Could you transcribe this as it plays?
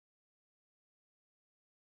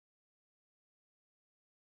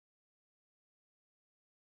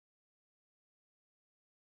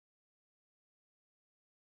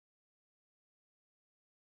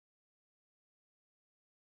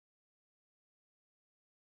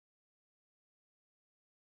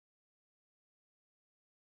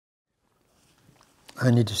I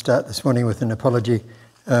need to start this morning with an apology,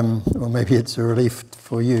 or maybe it's a relief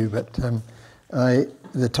for you, but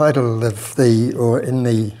the title of in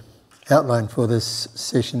the outline for this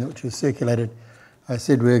session which was circulated, I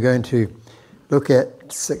said we're going to look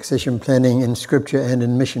at succession planning in Scripture and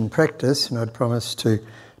in mission practice, and I'd promised to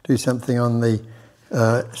do something on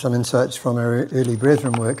some insights from our early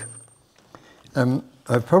brethren work.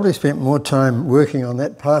 I've probably spent more time working on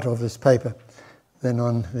that part of this paper than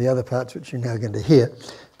on the other parts which you're now going to hear,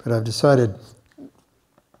 but I've decided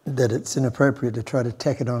that it's inappropriate to try to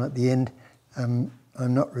tack it on at the end. I'm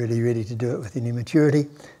not really ready to do it with any maturity,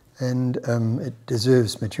 and it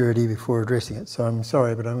deserves maturity before addressing it. So I'm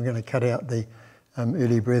sorry, but I'm going to cut out the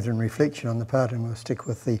early brethren reflection on the part, and we'll stick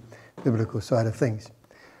with the biblical side of things.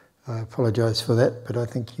 I apologise for that, but I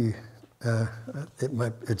think it's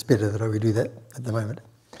better that I do that at the moment.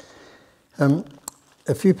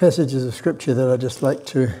 A few passages of Scripture that I'd just like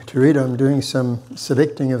to read. I'm doing some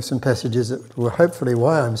selecting of some passages that will hopefully,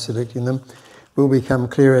 why I'm selecting them, will become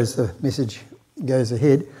clear as the message goes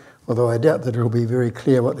ahead, although I doubt that it will be very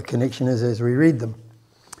clear what the connection is as we read them.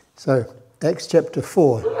 So, Acts chapter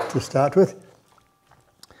 4 to start with.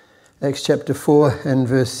 Acts chapter 4 and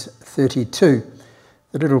verse 32.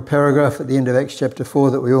 The little paragraph at the end of Acts chapter 4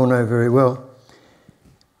 that we all know very well.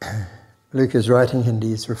 Luke is writing and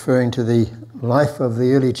he's referring to the life of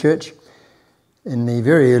the early church in the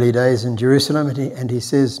very early days in Jerusalem, and he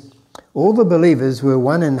says, "All the believers were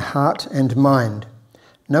one in heart and mind.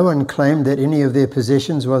 No one claimed that any of their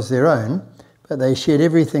possessions was their own, but they shared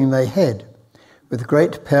everything they had. With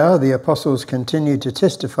great power the apostles continued to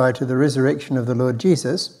testify to the resurrection of the Lord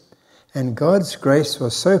Jesus, and God's grace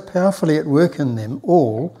was so powerfully at work in them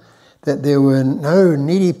all that there were no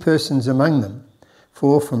needy persons among them.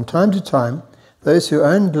 For from time to time, those who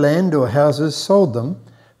owned land or houses sold them,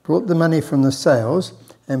 brought the money from the sales,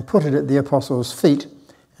 and put it at the apostles' feet,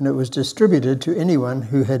 and it was distributed to anyone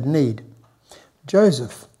who had need.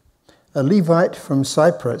 Joseph, a Levite from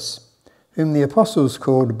Cyprus, whom the apostles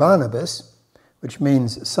called Barnabas, which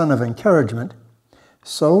means son of encouragement,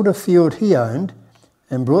 sold a field he owned,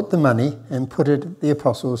 and brought the money and put it at the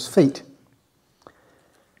apostles' feet."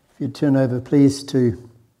 If you'd turn over, please, to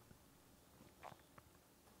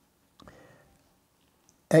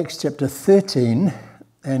Acts chapter 13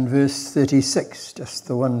 and verse 36, just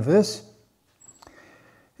the one verse.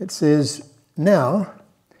 It says, "Now,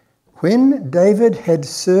 when David had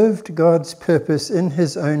served God's purpose in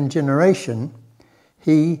his own generation,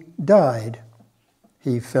 he died."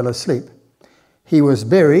 He fell asleep. "He was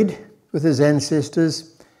buried with his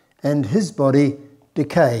ancestors, and his body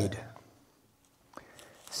decayed."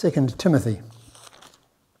 2 Timothy.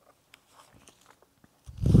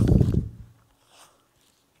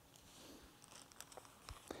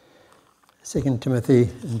 2 Timothy,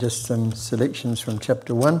 and just some selections from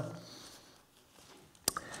chapter 1.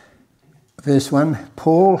 Verse 1,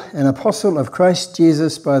 "Paul, an apostle of Christ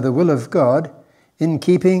Jesus by the will of God, in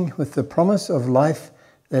keeping with the promise of life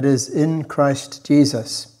that is in Christ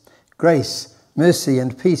Jesus. Grace, mercy,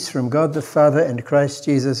 and peace from God the Father and Christ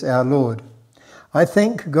Jesus our Lord. I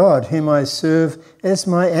thank God, whom I serve as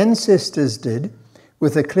my ancestors did,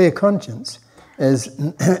 with a clear conscience. As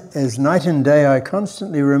night and day I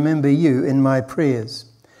constantly remember you in my prayers.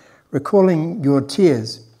 Recalling your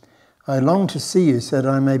tears, I long to see you so that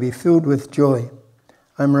I may be filled with joy.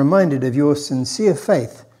 I am reminded of your sincere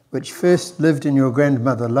faith, which first lived in your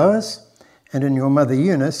grandmother Lois and in your mother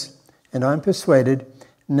Eunice, and I am persuaded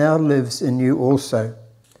now lives in you also.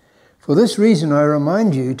 For this reason I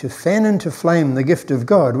remind you to fan into flame the gift of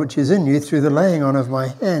God which is in you through the laying on of my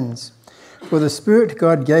hands. For the Spirit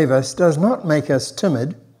God gave us does not make us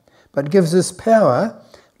timid, but gives us power,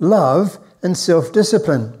 love, and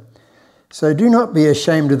self-discipline. So do not be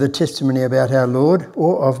ashamed of the testimony about our Lord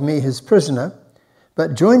or of me his prisoner,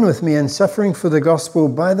 but join with me in suffering for the gospel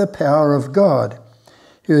by the power of God,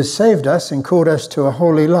 who has saved us and called us to a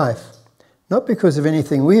holy life, not because of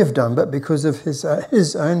anything we have done, but because of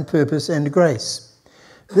his own purpose and grace.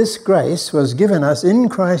 This grace was given us in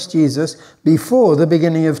Christ Jesus before the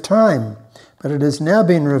beginning of time, but it has now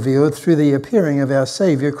been revealed through the appearing of our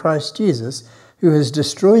Saviour Christ Jesus, who has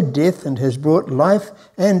destroyed death and has brought life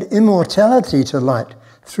and immortality to light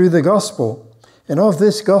through the gospel. And of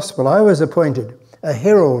this gospel I was appointed a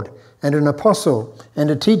herald and an apostle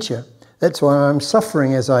and a teacher. That's why I'm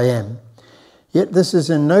suffering as I am. Yet this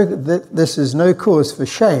is no cause for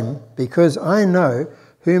shame, because I know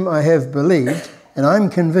whom I have believed, and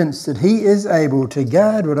I'm convinced that he is able to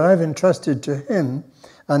guard what I've entrusted to him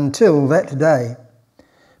until that day.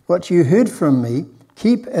 What you heard from me,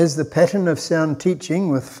 Keep as the pattern of sound teaching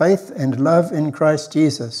with faith and love in Christ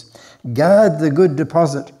Jesus. Guard the good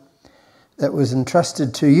deposit that was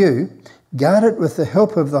entrusted to you. Guard it with the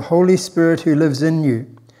help of the Holy Spirit who lives in you.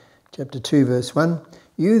 Chapter 2, verse 1.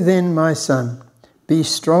 You then, my son, be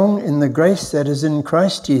strong in the grace that is in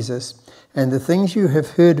Christ Jesus, and the things you have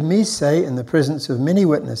heard me say in the presence of many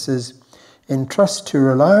witnesses, entrust to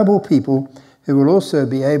reliable people who will also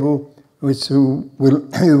be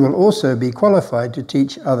qualified to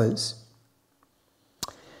teach others.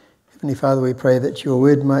 Heavenly Father, we pray that your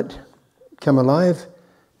word might come alive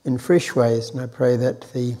in fresh ways, and I pray that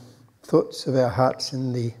the thoughts of our hearts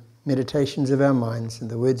and the meditations of our minds and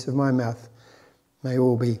the words of my mouth may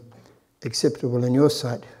all be acceptable in your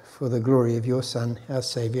sight for the glory of your Son, our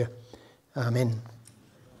Saviour. Amen.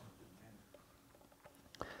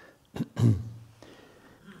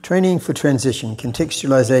 Training for transition,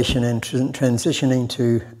 contextualisation and transitioning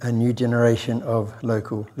to a new generation of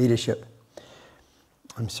local leadership.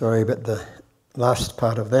 I'm sorry, but the last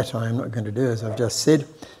part of that I'm not going to do, as I've just said.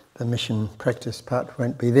 The mission practice part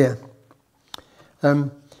won't be there.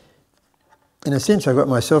 In a sense, I've got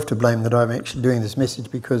myself to blame that I'm actually doing this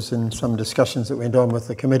message, because in some discussions that went on with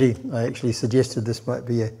the committee, I actually suggested this might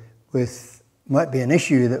be an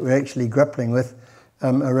issue that we're actually grappling with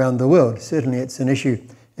around the world. Certainly it's an issue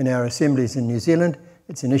in our assemblies in New Zealand.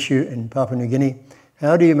 It's an issue in Papua New Guinea.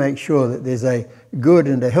 How do you make sure that there's a good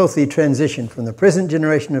and a healthy transition from the present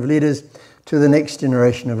generation of leaders to the next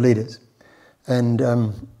generation of leaders? And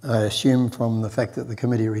I assume from the fact that the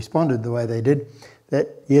committee responded the way they did, that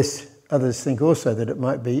yes, others think also that it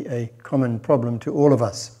might be a common problem to all of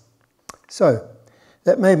us. So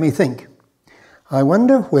that made me think, I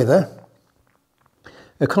wonder whether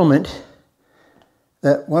a comment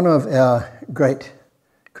that one of our great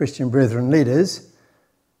Christian brethren leaders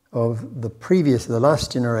of the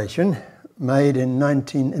last generation made in the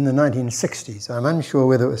 1960s. I'm unsure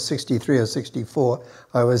whether it was 63 or 64.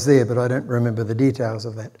 I was there, but I don't remember the details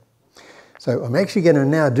of that. So I'm actually going to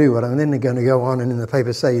now do what I'm then going to go on and in the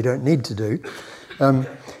paper say you don't need to do. I'm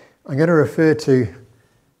going to refer to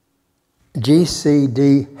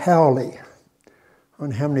G.C.D. Howley. I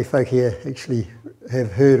wonder how many folk here actually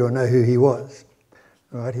have heard or know who he was.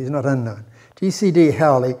 All right, he's not unknown. G.C.D.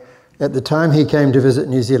 Howley, at the time he came to visit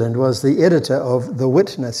New Zealand, was the editor of The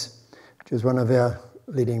Witness, which was one of our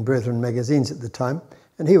leading brethren magazines at the time,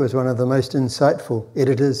 and he was one of the most insightful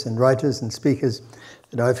editors and writers and speakers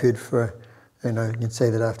that I've heard for, you can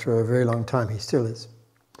say that after a very long time, he still is.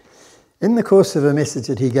 In the course of a message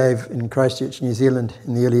that he gave in Christchurch, New Zealand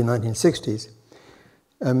in the early 1960s,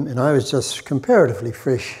 and I was just comparatively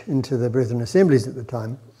fresh into the Brethren assemblies at the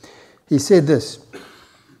time, he said this.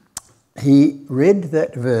 He read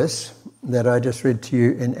that verse that I just read to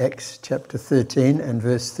you in Acts chapter 13 and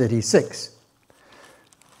verse 36.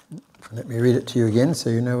 Let me read it to you again so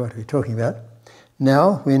you know what we're talking about.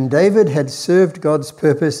 Now, when David had served God's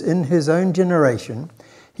purpose in his own generation,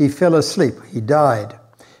 he fell asleep, he died.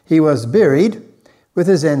 He was buried with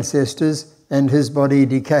his ancestors and his body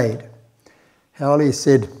decayed. Howley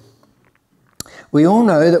said, we all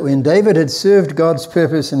know that when David had served God's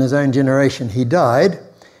purpose in his own generation, he died.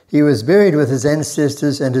 He was buried with his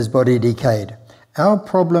ancestors and his body decayed. Our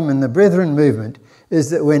problem in the Brethren movement is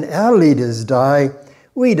that when our leaders die,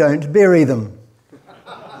 we don't bury them.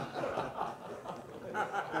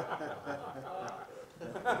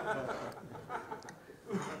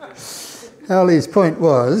 Howley's point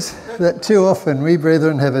was that too often we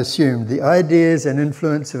brethren have assumed the ideas and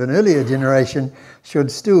influence of an earlier generation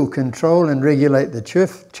should still control and regulate the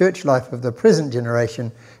church life of the present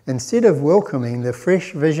generation instead of welcoming the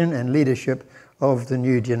fresh vision and leadership of the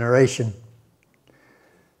new generation.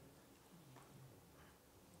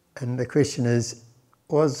 And the question is,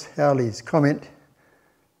 was Howley's comment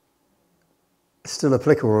still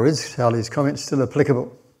applicable, or is Howley's comment still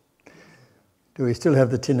applicable? Do we still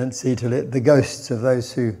have the tendency to let the ghosts of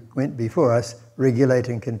those who went before us regulate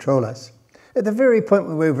and control us? At the very point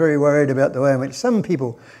when we're very worried about the way in which some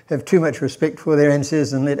people have too much respect for their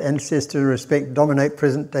ancestors and let ancestor respect dominate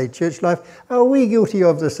present-day church life, are we guilty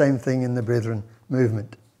of the same thing in the Brethren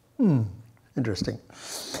movement? Interesting.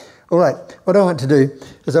 All right, what I want to do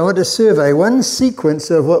is I want to survey one sequence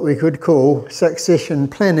of what we could call succession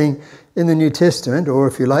planning in the New Testament, or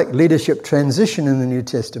if you like, leadership transition in the New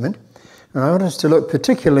Testament. And I want us to look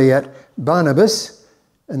particularly at Barnabas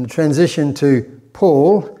and the transition to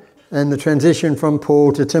Paul and the transition from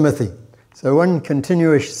Paul to Timothy. So one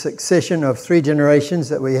continuous succession of 3 generations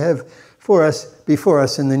that we have before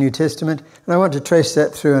us in the New Testament. And I want to trace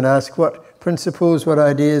that through and ask what principles, what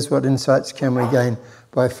ideas, what insights can we gain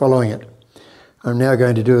by following it. I'm now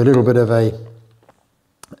going to do a little bit of a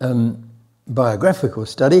biographical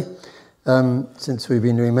study, since we've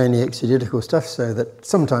been doing mainly exegetical stuff, so that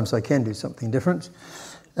sometimes I can do something different.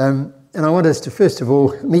 And I want us to first of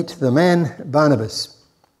all meet the man Barnabas.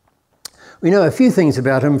 We know a few things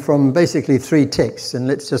about him from basically 3 texts, and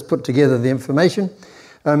let's just put together the information.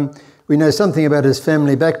 We know something about his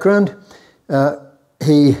family background.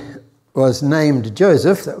 He was named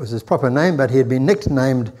Joseph, that was his proper name, but he had been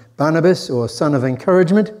nicknamed Barnabas, or son of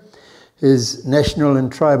encouragement. His national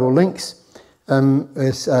and tribal links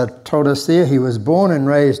is told us there. He was born and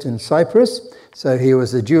raised in Cyprus, so he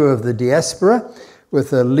was a Jew of the diaspora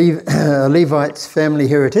with a Levite's family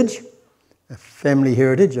heritage, a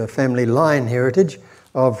family line heritage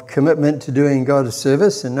of commitment to doing God's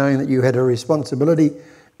service and knowing that you had a responsibility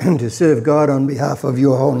to serve God on behalf of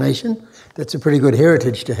your whole nation. That's a pretty good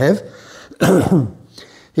heritage to have.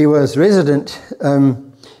 He was resident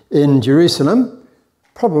in Jerusalem,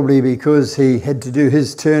 probably because he had to do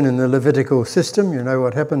his turn in the Levitical system. You know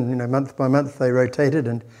what happened, month by month they rotated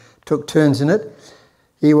and took turns in it.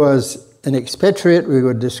 He was an expatriate, we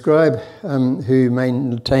would describe, who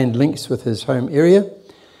maintained links with his home area.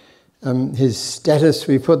 His status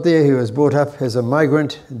we put there, he was brought up as a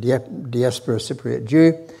migrant, diaspora Cypriot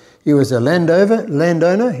Jew. He was a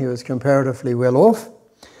landowner, he was comparatively well off.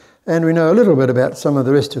 And we know a little bit about some of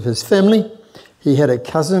the rest of his family. He had a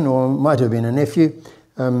cousin, or might have been a nephew,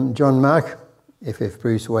 John Mark. F.F.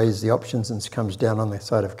 Bruce weighs the options and comes down on the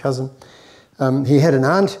side of cousin. He had an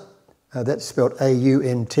aunt, that's spelled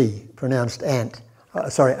A-U-N-T, pronounced aunt.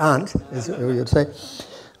 Aunt, is what you'd say.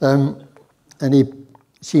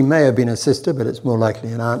 She may have been a sister, but it's more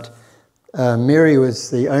likely an aunt. Mary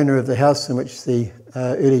was the owner of the house in which the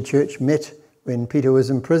early church met when Peter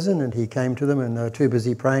was in prison, and he came to them, and they were too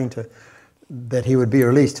busy praying that he would be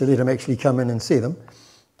released to let him actually come in and see them.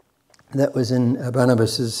 That was in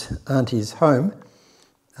Barnabas's auntie's home,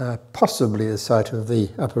 possibly the site of the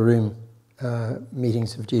upper room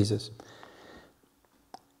meetings of Jesus.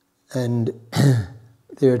 And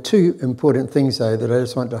there are 2 important things, though, that I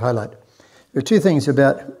just want to highlight. There are 2 things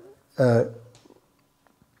about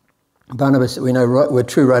Barnabas that we know were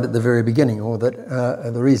true right at the very beginning, or that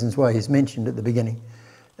are the reasons why he's mentioned at the beginning.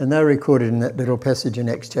 And they're recorded in that little passage in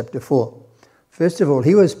Acts chapter 4. First of all,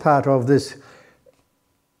 he was part of this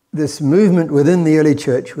movement within the early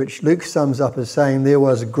church, which Luke sums up as saying there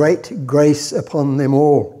was great grace upon them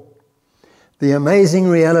all. The amazing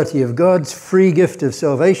reality of God's free gift of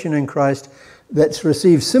salvation in Christ that's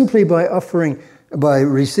received simply by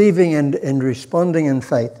receiving and responding in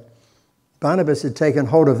faith. Barnabas had taken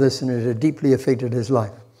hold of this, and it had deeply affected his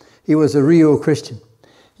life. He was a real Christian.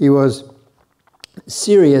 He was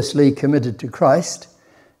seriously committed to Christ,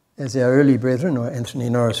 as our early brethren, or Anthony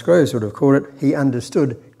Norris Groves would have called it. He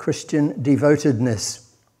understood Christian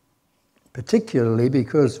devotedness, particularly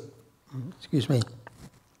because,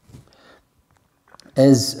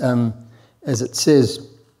 as it says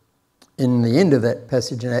in the end of that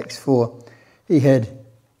passage in Acts 4, he had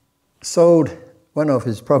sold one of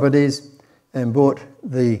his properties and bought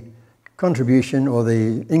the contribution or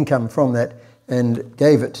the income from that and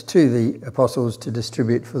gave it to the apostles to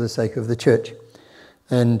distribute for the sake of the church.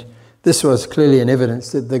 And this was clearly an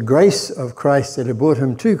evidence that the grace of Christ that had brought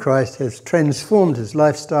him to Christ has transformed his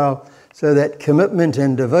lifestyle, so that commitment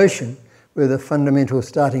and devotion were the fundamental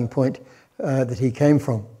starting point that he came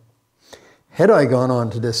from. Had I gone on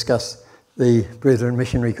to discuss the Brethren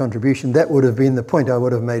missionary contribution, that would have been the point I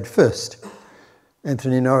would have made first.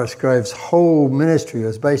 Anthony Norris Groves' whole ministry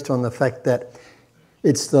was based on the fact that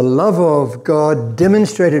it's the love of God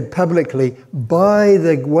demonstrated publicly by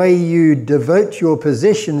the way you devote your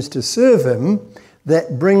possessions to serve him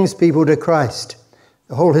that brings people to Christ.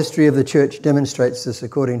 The whole history of the church demonstrates this,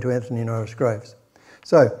 according to Anthony Norris Groves.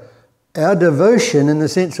 So, our devotion, in the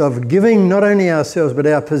sense of giving not only ourselves but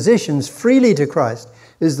our possessions freely to Christ,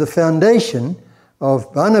 is the foundation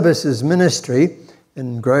of Barnabas's ministry,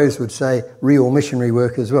 and Groves would say real missionary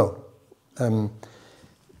work as well.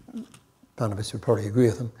 Barnabas would probably agree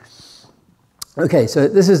with him. Okay, so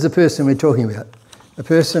this is the person we're talking about. A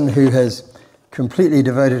person who has completely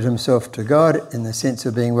devoted himself to God in the sense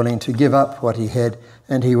of being willing to give up what he had,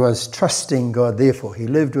 and he was trusting God therefore. He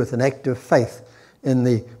lived with an act of faith in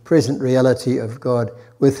the present reality of God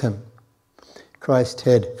with him. Christ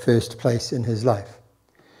had first place in his life.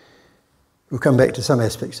 We'll come back to some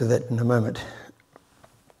aspects of that in a moment.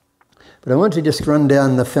 But I want to just run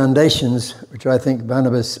down the foundations, which I think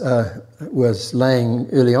Barnabas was laying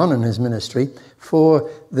early on in his ministry, for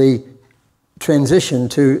the transition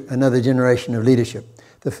to another generation of leadership.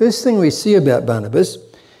 The first thing we see about Barnabas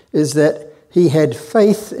is that he had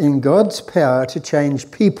faith in God's power to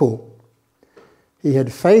change people. He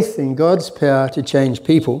had faith in God's power to change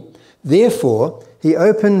people. Therefore, he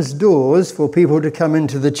opens doors for people to come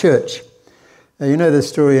into the church. Now, you know the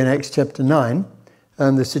story in Acts chapter 9,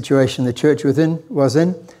 the situation the church was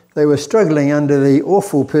in. They were struggling under the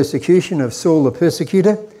awful persecution of Saul the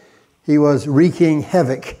persecutor. He was wreaking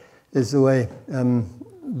havoc, is the way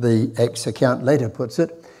the Acts account later puts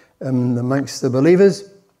it, amongst the believers.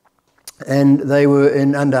 And they were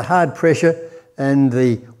under hard pressure, and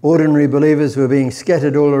the ordinary believers were being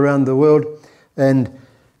scattered all around the world. And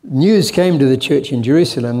news came to the church in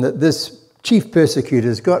Jerusalem that this chief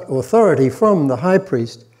persecutor's got authority from the high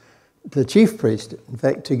priest, the chief priest, in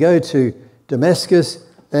fact, to go to Damascus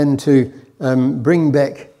and to bring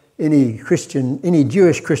back any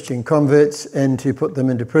Jewish Christian converts and to put them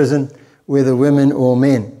into prison, whether women or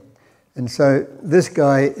men. And so this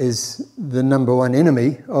guy is the number one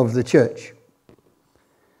enemy of the church.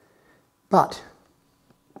 But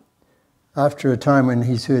after a time when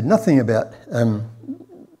he's heard nothing about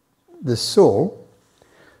this Saul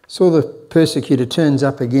the persecutor turns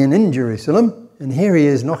up again in Jerusalem, and here he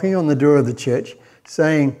is knocking on the door of the church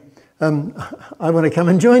saying, I want to come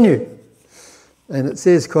and join you. And it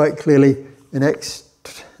says quite clearly in Acts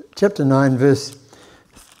chapter 9, verse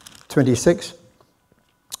 26,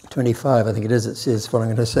 25, I think it is, it says what I'm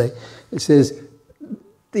going to say. It says,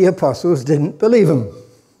 the apostles didn't believe him.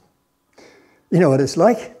 You know what it's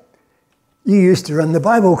like? You used to run the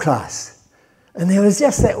Bible class, and there was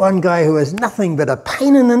just that one guy who was nothing but a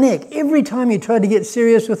pain in the neck. Every time you tried to get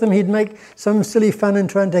serious with him, he'd make some silly fun and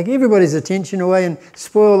try and take everybody's attention away and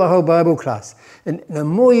spoil the whole Bible class. And the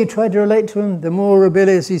more you tried to relate to him, the more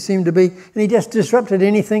rebellious he seemed to be, and he just disrupted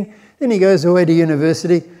anything. Then he goes away to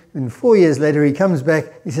university, and 4 years later he comes back.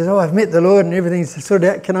 He says, I've met the Lord and everything's sorted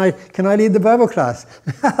out. Can I lead the Bible class?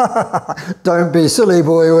 Don't be silly,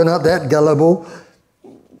 boy. We're not that gullible.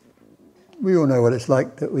 We all know what it's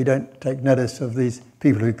like that we don't take notice of these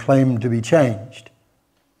people who claim to be changed.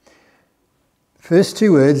 First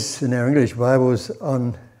two words in our English Bibles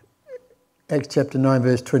on Acts chapter 9,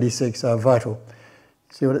 verse 26 are vital.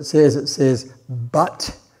 See what it says? It says,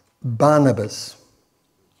 but Barnabas.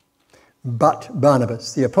 But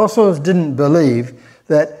Barnabas. The apostles didn't believe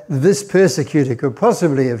that this persecutor could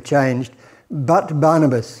possibly have changed, but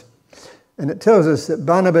Barnabas. And it tells us that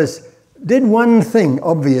Barnabas did one thing,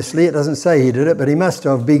 obviously. It doesn't say he did it, but he must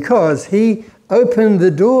have, because he opened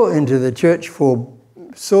the door into the church for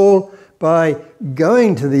Saul by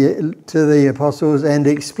going to the apostles and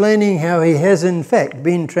explaining how he has in fact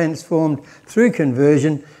been transformed through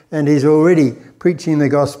conversion, and he's already preaching the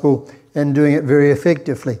gospel and doing it very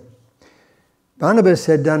effectively. Barnabas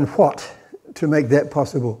had done what to make that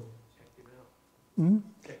possible?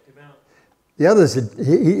 Checked him out. The others,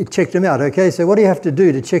 he checked him out. Okay, so what do you have to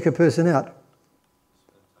do to check a person out?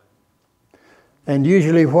 And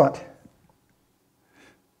usually what?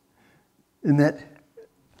 In that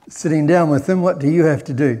sitting down with them, what do you have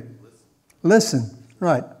to do? Listen.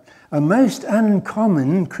 Right. A most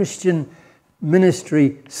uncommon Christian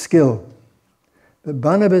ministry skill. But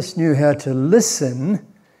Barnabas knew how to listen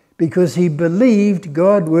because he believed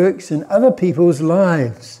God works in other people's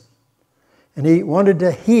lives. And he wanted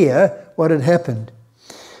to hear what had happened.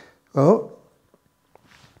 Well,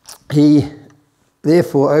 he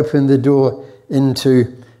therefore opened the door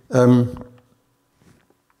into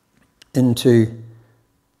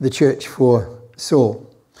the church for Saul.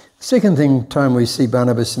 The second time we see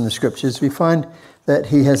Barnabas in the scriptures, we find that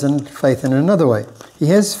he has faith in another way. He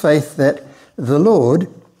has faith that the Lord,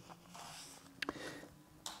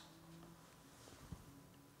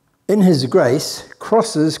 in his grace,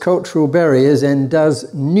 crosses cultural barriers and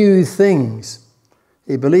does new things.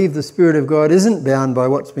 He believed the Spirit of God isn't bound by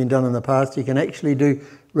what's been done in the past. He can actually do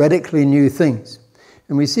radically new things.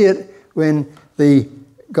 And we see it when the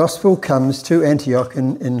gospel comes to Antioch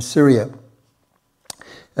in Syria.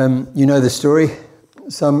 You know the story.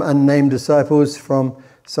 Some unnamed disciples from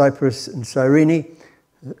Cyprus and Cyrene,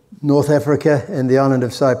 North Africa and the island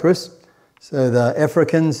of Cyprus. So the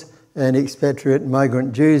Africans and expatriate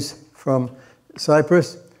migrant Jews from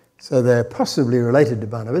Cyprus, so they're possibly related to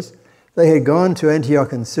Barnabas. They had gone to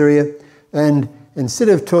Antioch in Syria, and instead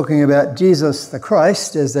of talking about Jesus the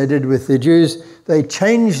Christ, as they did with the Jews, they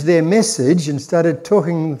changed their message and started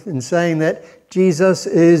talking and saying that Jesus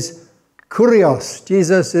is Kurios,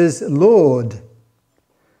 Jesus is Lord.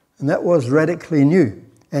 And that was radically new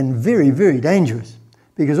and very, very dangerous,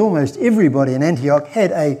 because almost everybody in Antioch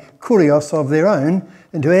had a Kurios of their own,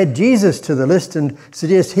 and to add Jesus to the list and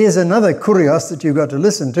suggest here's another Kurios that you've got to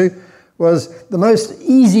listen to was the most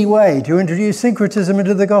easy way to introduce syncretism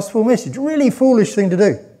into the gospel message. Really foolish thing to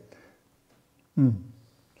do.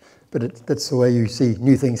 but that's the way you see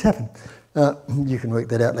new things happen. You can work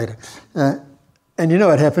that out later. And you know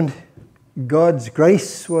what happened? God's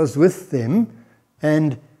grace was with them,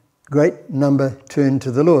 and great number turned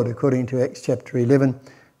to the Lord, according to Acts chapter 11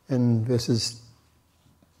 and verses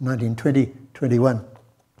 19, 20, 21.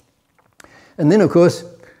 And then, of course,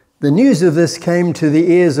 the news of this came to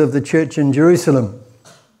the ears of the church in Jerusalem.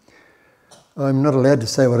 I'm not allowed to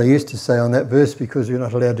say what I used to say on that verse because we're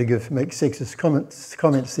not allowed to make sexist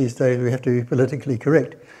comments these days. We have to be politically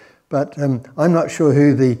correct. But I'm not sure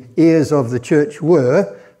who the ears of the church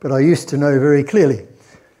were, but I used to know very clearly.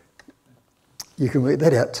 You can work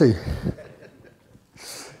that out too.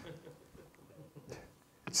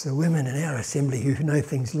 It's the women in our assembly who know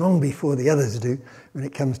things long before the others do when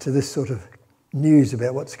it comes to this sort of news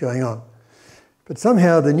about what's going on. But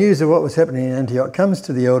somehow the news of what was happening in Antioch comes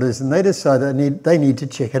to the elders, and they decide that they need to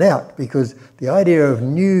check it out, because the idea of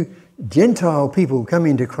new Gentile people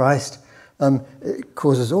coming to Christ it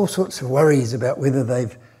causes all sorts of worries about whether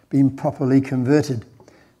they've been properly converted.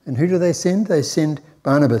 And who do they send? They send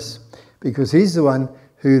Barnabas, because he's the one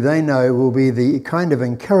who they know will be the kind of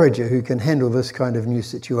encourager who can handle this kind of new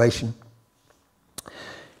situation.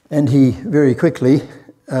 And he very quickly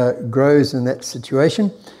grows in that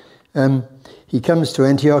situation. He comes to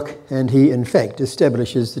Antioch, and he in fact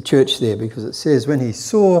establishes the church there, because it says when he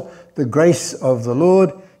saw the grace of the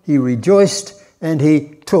Lord, he rejoiced and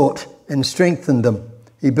he taught and strengthened them.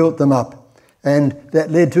 He built them up, and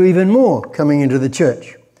that led to even more coming into the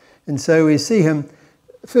church. And so we see him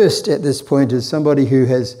first at this point as somebody who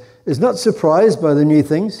is not surprised by the new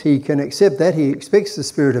things. He can accept that. He expects the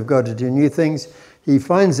Spirit of God to do new things. He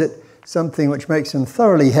finds it something which makes him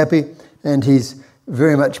thoroughly happy, and he's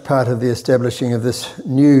very much part of the establishing of this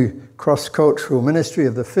new cross-cultural ministry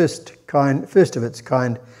of the first of its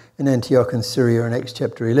kind in Antioch and Syria in Acts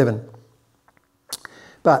chapter 11.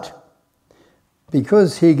 But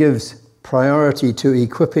because he gives priority to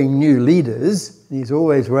equipping new leaders, he's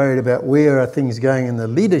always worried about where are things going in the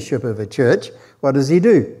leadership of a church, what does he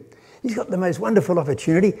do? He's got the most wonderful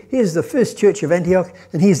opportunity. Here's the first church of Antioch,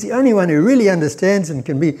 and he's the only one who really understands and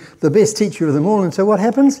can be the best teacher of them all. And so what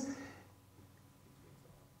happens?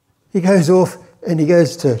 He goes off and he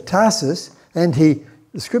goes to Tarsus, and the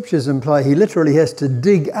scriptures imply he literally has to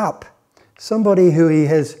dig up somebody who he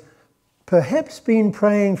has perhaps been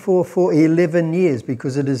praying for 11 years,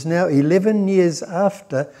 because it is now 11 years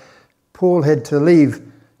after Paul had to leave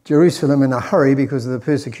Jerusalem in a hurry because of the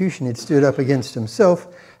persecution he'd stirred up against himself,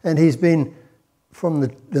 and he's been, from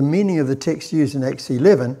the meaning of the text used in Acts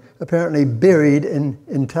 11, apparently buried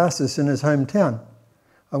in Tarsus in his hometown.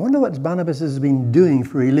 I wonder what Barnabas has been doing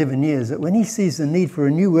for 11 years, that when he sees the need for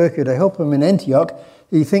a new worker to help him in Antioch,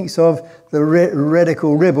 he thinks of the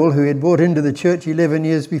radical rebel who had brought into the church 11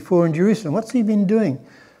 years before in Jerusalem. What's he been doing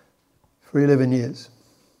for 11 years?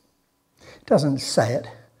 It doesn't say it,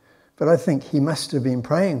 but I think he must have been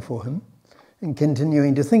praying for him and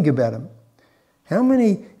continuing to think about him. How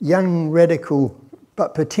many young, radical,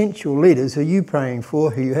 but potential leaders are you praying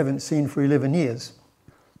for who you haven't seen for 11 years?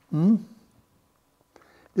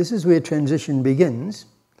 This is where transition begins.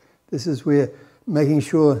 This is where making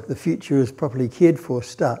sure the future is properly cared for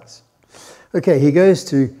starts. Okay, he goes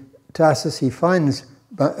to Tarsus. He finds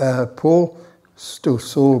Paul, still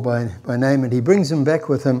Saul by name, and he brings him back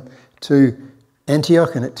with him to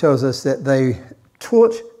Antioch, and it tells us that they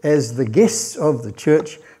taught as the guests of the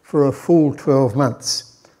church for a full 12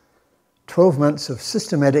 months. 12 months of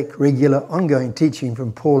systematic, regular, ongoing teaching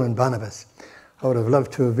from Paul and Barnabas. I would have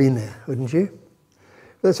loved to have been there, wouldn't you?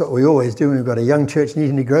 That's what we always do when we've got a young church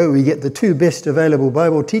needing to grow. We get the two best available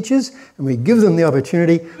Bible teachers and we give them the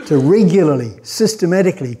opportunity to regularly,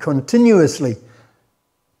 systematically, continuously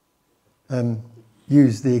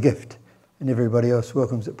use their gift, and everybody else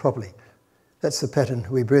welcomes it properly. That's the pattern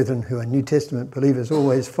we brethren who are New Testament believers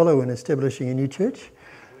always follow in establishing a new church.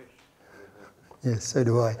 Yes, so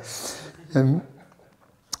do I.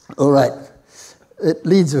 All right. It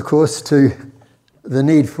leads, of course, to the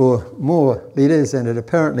need for more leaders, and it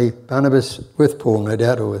apparently, Barnabas, with Paul no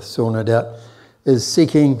doubt, or with Saul no doubt, is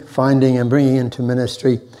seeking, finding and bringing into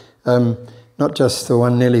ministry not just the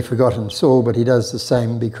one nearly forgotten Saul, but he does the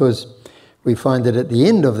same, because we find that at the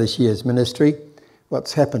end of this year's ministry,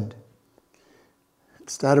 what's happened? It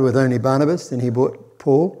started with only Barnabas, then he brought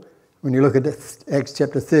Paul. When you look at Acts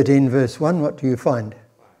chapter 13, verse 1, what do you find?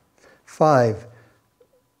 5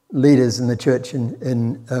 leaders in the church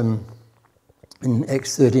in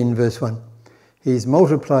Acts 13, verse 1. He's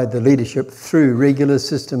multiplied the leadership through regular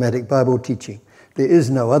systematic Bible teaching. There is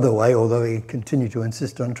no other way, although he continued to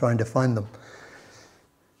insist on trying to find them.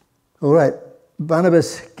 All right,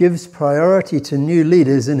 Barnabas gives priority to new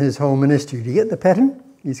leaders in his whole ministry. Do you get the pattern?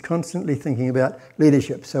 He's constantly thinking about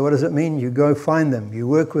leadership. So what does it mean? You go find them, you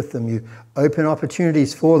work with them, you open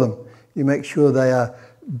opportunities for them, you make sure they are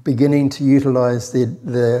beginning to utilize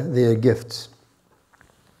their gifts.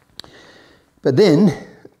 But then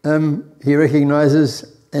he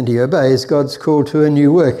recognizes and he obeys God's call to a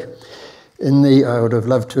new work. I would have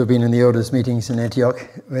loved to have been in the elders' meetings in Antioch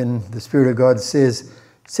when the Spirit of God says,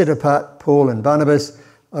 set apart Paul and Barnabas,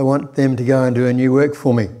 I want them to go and do a new work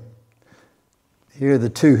for me. Here are the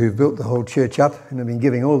two who've built the whole church up and have been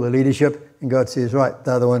giving all the leadership, and God says, right,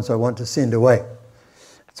 they're the ones I want to send away.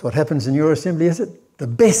 That's what happens in your assembly, is it? The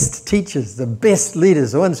best teachers, the best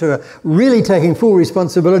leaders, the ones who are really taking full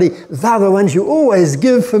responsibility, they're the ones you always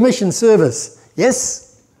give for mission service. Yes?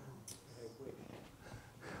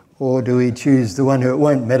 Or do we choose the one who it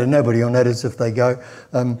won't matter, nobody will notice if they go?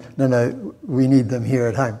 No, we need them here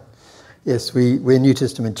at home. Yes, we're New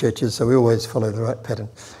Testament churches, so we always follow the right pattern.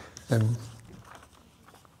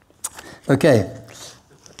 Okay,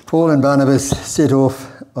 Paul and Barnabas set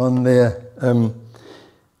off on their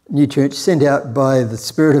new church, sent out by the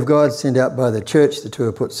Spirit of God, sent out by the church. The two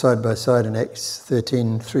are put side by side in Acts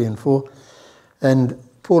 13, 3 and 4. And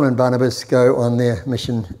Paul and Barnabas go on their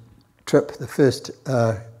mission trip, the first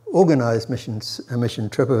organised mission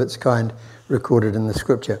trip of its kind recorded in the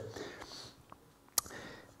Scripture.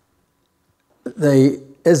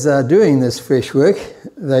 As they're doing this fresh work,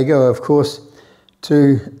 they go, of course,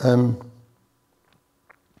 to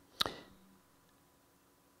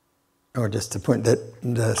just the point that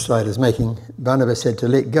the slide is making, Barnabas had to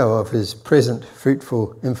let go of his present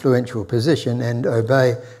fruitful, influential position and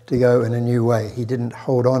obey to go in a new way. He didn't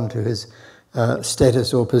hold on to his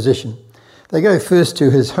status or position. They go first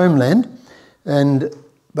to his homeland, and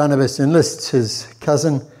Barnabas enlists his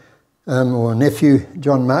cousin or nephew,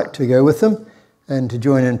 John Mark, to go with them and to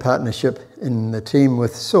join in partnership in the team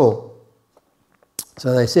with Saul.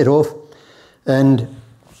 So they set off, and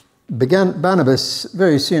Barnabas,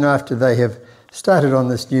 very soon after they have started on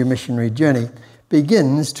this new missionary journey,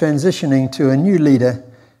 begins transitioning to a new leader,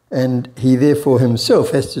 and he therefore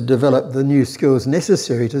himself has to develop the new skills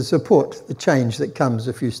necessary to support the change that comes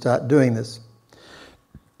if you start doing this.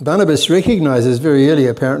 Barnabas recognizes very early,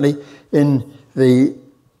 apparently, in the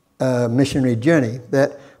missionary journey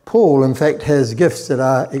that Paul, in fact, has gifts that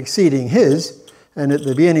are exceeding his. And at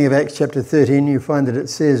the beginning of Acts chapter 13, you find that it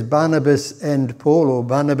says Barnabas and Paul, or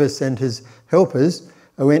Barnabas and his helpers,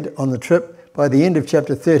 went on the trip. By the end of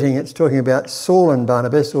chapter 13, it's talking about Saul and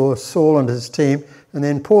Barnabas, or Saul and his team, and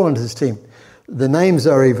then Paul and his team. The names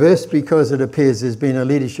are reversed because it appears there's been a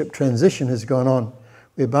leadership transition has gone on,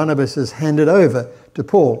 where Barnabas is handed over to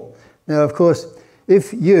Paul. Now, of course,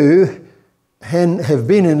 if you have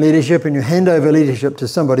been in leadership and you hand over leadership to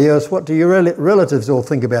somebody else, what do your relatives all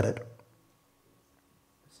think about it?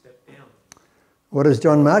 What does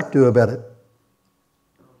John Mark do about it?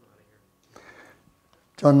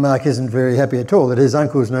 John Mark isn't very happy at all that his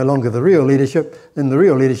uncle's no longer the real leadership,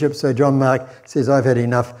 so John Mark says, I've had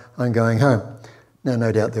enough, I'm going home. Now,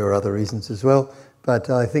 no doubt there are other reasons as well, but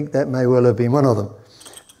I think that may well have been one of them.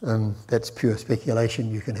 That's pure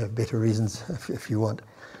speculation. You can have better reasons if you want.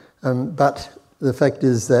 But the fact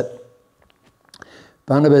is that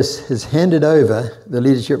Barnabas has handed over the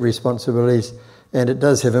leadership responsibilities, and it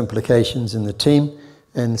does have implications in the team,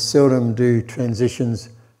 and seldom do transitions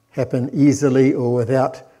happen easily or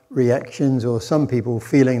without reactions or some people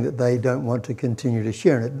feeling that they don't want to continue to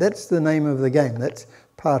share in it. That's the name of the game. That's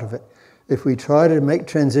part of it. If we try to make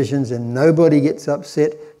transitions and nobody gets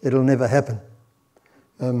upset, it'll never happen.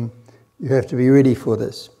 You have to be ready for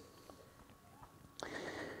this.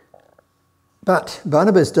 But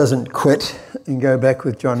Barnabas doesn't quit and go back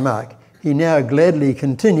with John Mark. He now gladly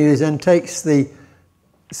continues and takes the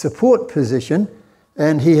support position,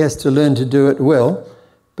 and he has to learn to do it well.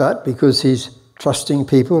 But because he's trusting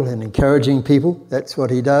people and encouraging people, that's what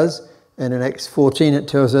he does. And in Acts 14 it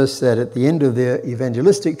tells us that at the end of their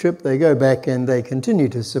evangelistic trip they go back and they continue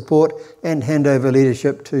to support and hand over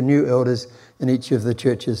leadership to new elders in each of the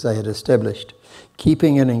churches they had established.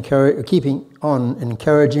 Keeping on encouraging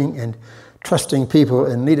and trusting people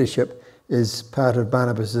in leadership is part of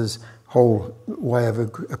Barnabas's whole way of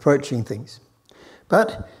approaching things.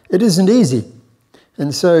 But it isn't easy.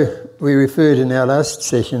 And so we referred in our last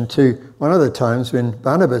session to one of the times when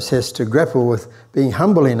Barnabas has to grapple with being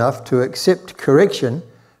humble enough to accept correction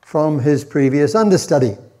from his previous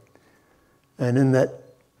understudy. And in that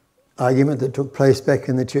argument that took place back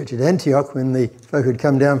in the church at Antioch when the folk had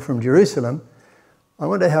come down from Jerusalem, I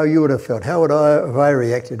wonder how you would have felt. How would I have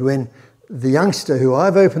reacted when the youngster who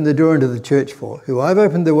I've opened the door into the church for, who I've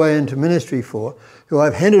opened the way into ministry for, who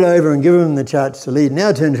I've handed over and given him the chance to lead,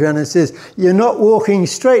 now turns around and says, "You're not walking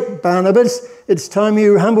straight, Barnabas. It's time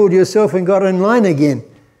you humbled yourself and got in line again."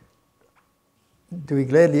 Do we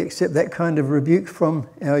gladly accept that kind of rebuke from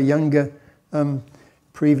our younger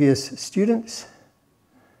previous students?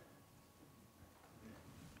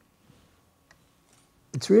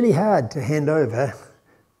 It's really hard to hand over,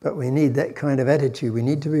 but we need that kind of attitude. We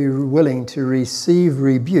need to be willing to receive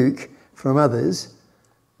rebuke from others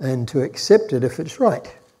and to accept it if it's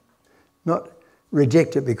right, not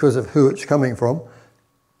reject it because of who it's coming from.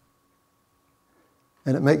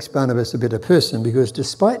 And it makes Barnabas a better person because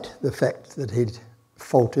despite the fact that he'd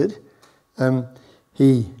faltered,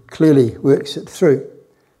 he clearly works it through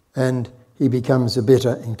and he becomes a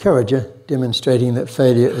better encourager, demonstrating that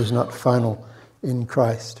failure is not final in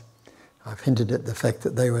Christ. I've hinted at the fact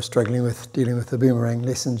that they were struggling with dealing with the boomerang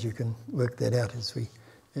lessons. You can work that out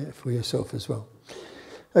for yourself as well.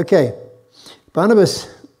 Okay, Barnabas,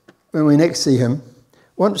 when we next see him,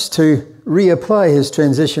 wants to reapply his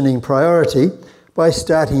transitioning priority by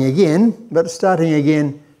starting again, but starting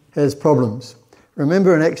again has problems.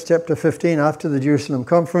 Remember in Acts chapter 15, after the Jerusalem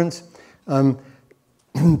conference,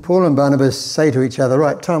 Paul and Barnabas say to each other,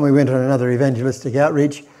 "Right, time we went on another evangelistic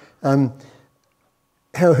outreach.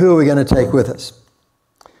 Who are we going to take with us?"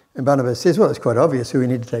 And Barnabas says, "Well, it's quite obvious who we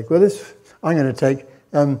need to take with us. I'm going to take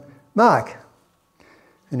Mark."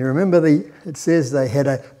 And you remember it says they had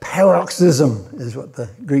a paroxysm, is what the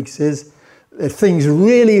Greek says. Things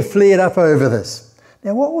really flared up over this.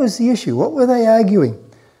 Now, what was the issue? What were they arguing?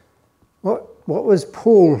 What was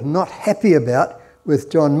Paul not happy about with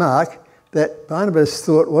John Mark that Barnabas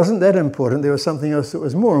thought wasn't that important? There was something else that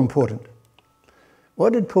was more important.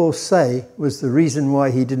 What did Paul say was the reason why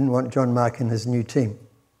he didn't want John Mark in his new team?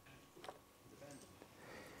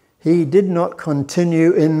 He did not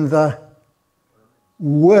continue in the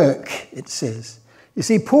work, it says. You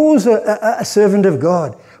see, Paul's a servant of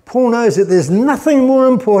God. Paul knows that there's nothing more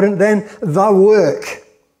important than the work.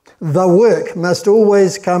 The work must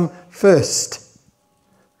always come first,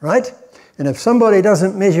 right? And if somebody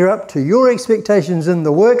doesn't measure up to your expectations in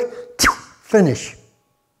the work, finish.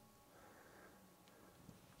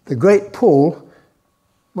 The great Paul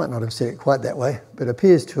might not have said it quite that way, but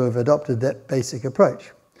appears to have adopted that basic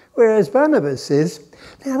approach. Whereas Barnabas says,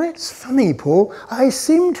 "Now that's funny, Paul. I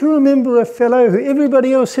seem to remember a fellow who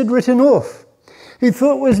everybody else had written off, who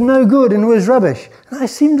thought was no good and was rubbish. And I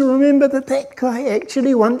seem to remember that guy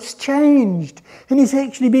actually once changed, and he's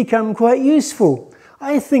actually become quite useful.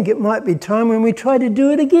 I think it might be time when we try to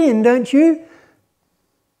do it again, don't you?"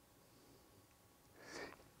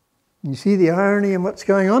 You see the irony in what's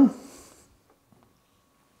going on?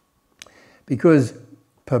 Because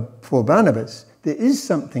for Barnabas, there is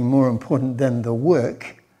something more important than the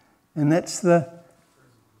work, and that's the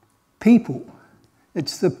people.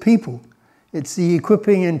 It's the people. It's the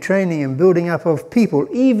equipping and training and building up of people,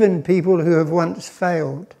 even people who have once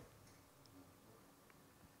failed.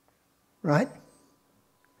 Right?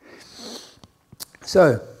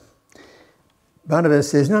 So, Barnabas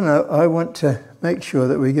says, no, I want to make sure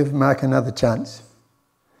that we give Mark another chance.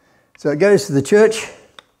 So it goes to the church,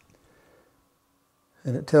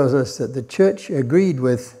 and it tells us that the church agreed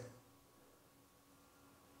with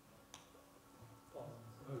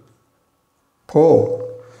Paul.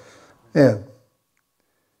 Yeah.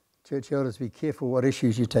 Church elders, be careful what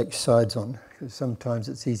issues you take sides on, because sometimes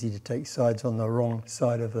it's easy to take sides on the wrong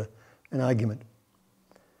side of an argument.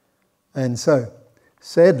 And so,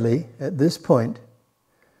 sadly, at this point,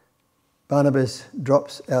 Barnabas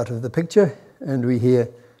drops out of the picture, and we hear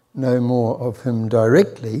no more of him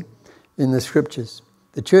directly in the scriptures.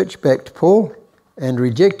 The church backed Paul and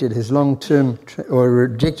rejected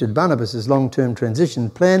rejected Barnabas's long-term transition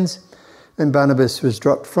plans, and Barnabas was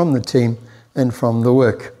dropped from the team and from the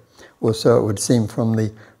work, or so it would seem from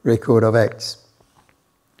the record of Acts.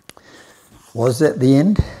 Was that the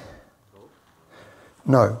end?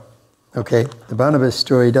 No. Okay, the Barnabas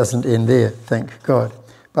story doesn't end there, thank God.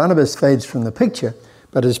 Barnabas fades from the picture,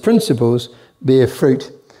 but his principles bear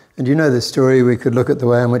fruit. And you know the story. We could look at the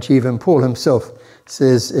way in which even Paul himself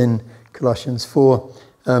says in Colossians 4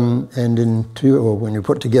 and in 2, or when you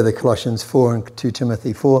put together Colossians 4 and 2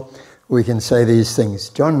 Timothy 4, we can say these things.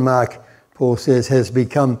 John Mark, Paul says, has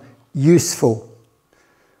become useful.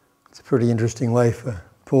 It's a pretty interesting way for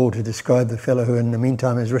Paul to describe the fellow who in the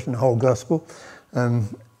meantime has written a whole gospel.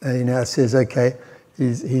 He now says, okay,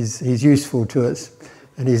 he's useful to us.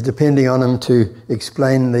 And he's depending on him to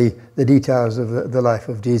explain the details of the life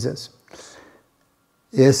of Jesus.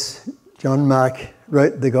 Yes, John Mark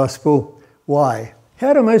wrote the gospel. Why?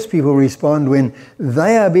 How do most people respond when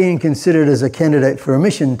they are being considered as a candidate for a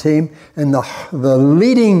mission team and the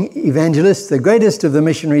leading evangelist, the greatest of the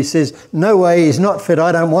missionaries, says, no way, he's not fit,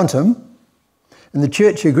 I don't want him. And the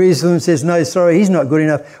church agrees with him and says, no, sorry, he's not good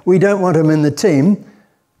enough, we don't want him in the team.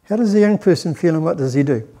 How does the young person feel and what does he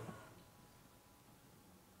do?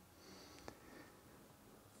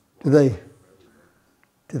 Do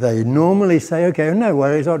they normally say, okay, no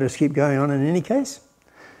worries, I'll just keep going on in any case?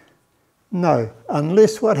 No,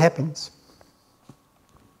 unless what happens?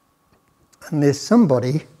 Unless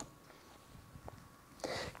somebody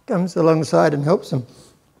comes alongside and helps them.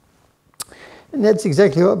 And that's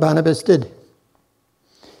exactly what Barnabas did.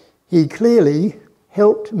 He clearly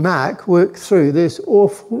helped Mark work through this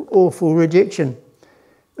awful, awful rejection,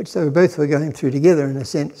 which they both were going through together in a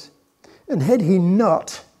sense. And had he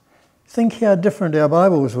not, think how different our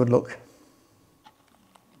Bibles would look.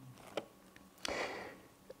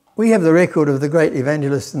 We have the record of the great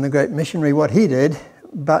evangelist and the great missionary, what he did,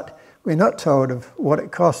 but we're not told of what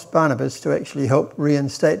it cost Barnabas to actually help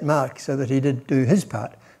reinstate Mark so that he did do his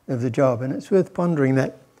part of the job. And it's worth pondering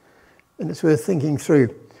that, and it's worth thinking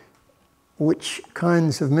through which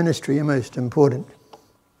kinds of ministry are most important.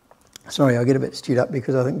 Sorry, I'll get a bit stewed up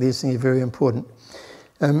because I think these things are very important.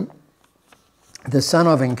 The son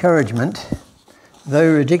of encouragement,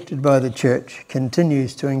 though rejected by the church,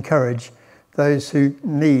 continues to encourage those who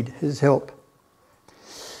need his help.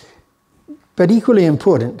 But equally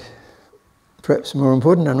important, perhaps more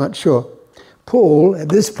important, I'm not sure, Paul, at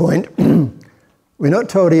this point, we're not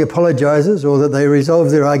told he apologises or that they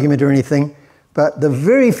resolve their argument or anything, but the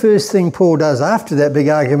very first thing Paul does after that big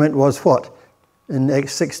argument was what? In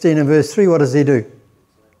Acts 16 and verse 3, what does he do?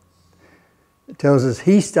 It tells us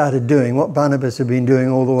he started doing what Barnabas had been doing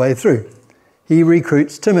all the way through. He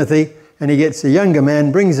recruits Timothy, and he gets a younger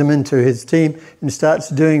man, brings him into his team, and starts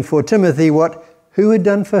doing for Timothy what who had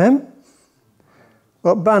done for him?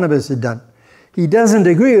 What Barnabas had done. He doesn't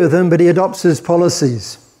agree with him, but he adopts his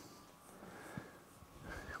policies.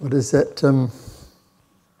 What is that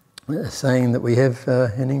saying that we have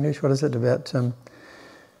in English? What is it about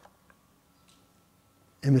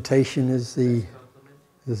imitation is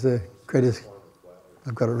the greatest...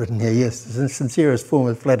 I've got it written here, yes, the sincerest form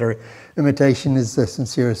of flattery. Imitation is the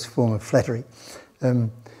sincerest form of flattery.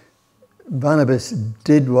 Barnabas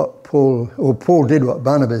did what Paul did what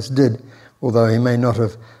Barnabas did, although he may not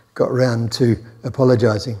have got round to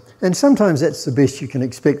apologising. And sometimes that's the best you can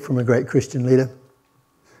expect from a great Christian leader.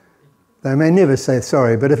 They may never say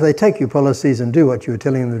sorry, but if they take your policies and do what you were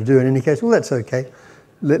telling them to do in any case, well, that's okay.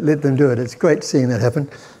 Let them do it. It's great seeing that happen,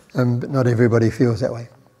 but not everybody feels that way.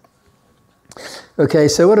 Okay,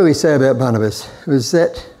 so what do we say about Barnabas? Was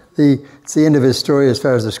that it's the end of his story as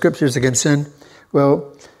far as the scriptures are concerned?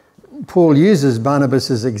 Well, Paul uses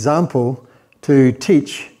Barnabas as example to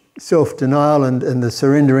teach self-denial and the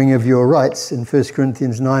surrendering of your rights in 1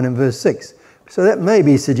 Corinthians 9 and verse 6. So that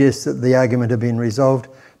maybe suggests that the argument had been resolved,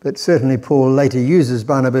 but certainly Paul later uses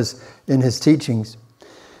Barnabas in his teachings.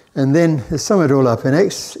 And then to sum it all up, in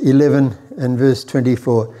Acts 11 and verse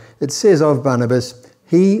 24, it says of Barnabas,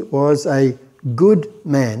 he was a good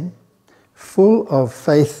man, full of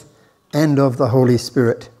faith and of the Holy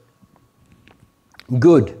Spirit.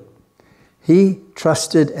 Good. He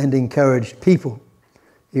trusted and encouraged people.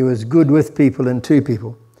 He was good with people and to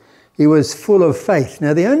people. He was full of faith.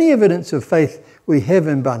 Now, the only evidence of faith we have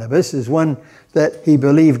in Barnabas is one that he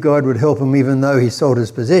believed God would help him even though he sold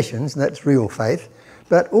his possessions, and that's real faith.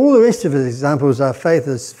 But all the rest of his examples are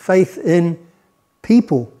faith in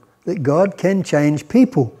people, that God can change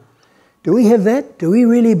people. Do we have that? Do we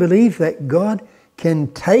really believe that God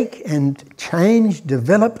can take and change,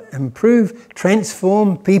 develop, improve,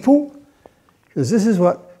 transform people? Because this is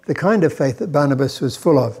what the kind of faith that Barnabas was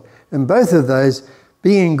full of. And both of those,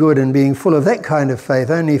 being good and being full of that kind of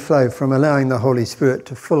faith, only flow from allowing the Holy Spirit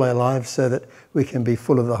to fill our lives so that we can be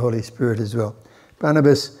full of the Holy Spirit as well.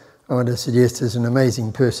 Barnabas, I want to suggest, is an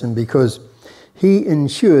amazing person because he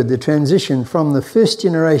ensured the transition from the first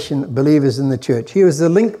generation believers in the church. He was the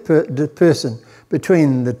link person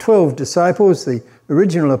between the 12 disciples, the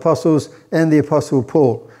original apostles, and the apostle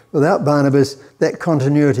Paul. Without Barnabas, that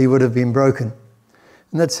continuity would have been broken.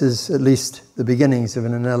 And that's at least the beginnings of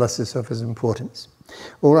an analysis of his importance.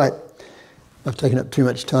 All right, I've taken up too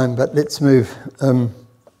much time, but let's move.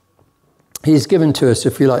 He's given to us,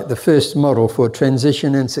 if you like, the first model for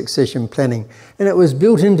transition and succession planning. And it was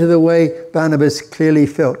built into the way Barnabas clearly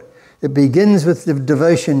felt. It begins with the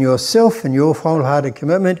devotion yourself and your wholehearted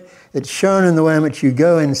commitment. It's shown in the way in which you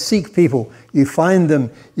go and seek people. You find them,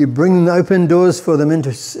 you bring open doors for them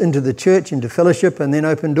into the church, into fellowship, and then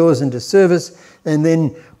open doors into service. And then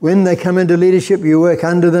when they come into leadership, you work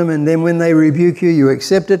under them. And then when they rebuke you, you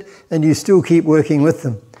accept it, and you still keep working with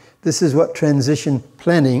them. This is what transition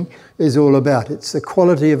planning is all about. It's the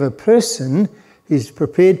quality of a person who's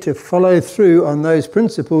prepared to follow through on those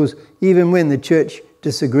principles, even when the church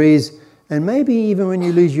disagrees, and maybe even when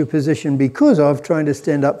you lose your position because of trying to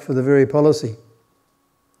stand up for the very policy.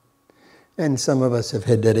 And some of us have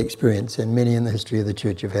had that experience, and many in the history of the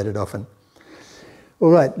church have had it often. All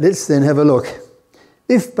right, let's then have a look.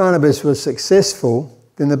 If Barnabas was successful,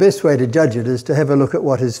 then the best way to judge it is to have a look at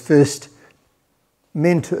what his first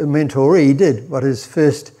mentoree did, what his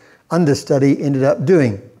first understudy ended up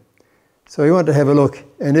doing. So we want to have a look,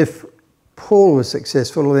 and if Paul was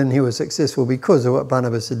successful, then he was successful because of what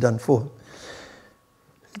Barnabas had done for him.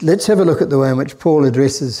 Let's have a look at the way in which Paul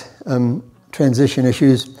addresses transition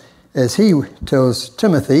issues as he tells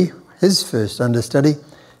Timothy, his first understudy,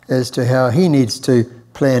 as to how he needs to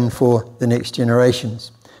plan for the next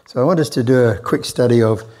generations. So I want us to do a quick study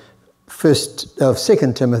of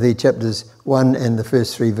 2 Timothy chapters 1 and the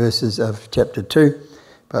first 3 verses of chapter 2.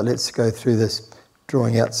 But let's go through this,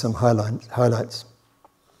 drawing out some highlights.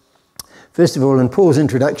 First of all, in Paul's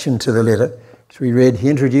introduction to the letter, which we read, he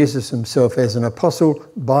introduces himself as an apostle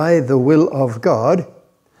by the will of God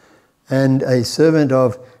and a servant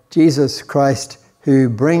of Jesus Christ who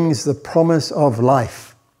brings the promise of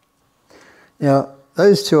life. Now,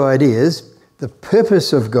 those two ideas, the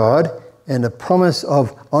purpose of God and the promise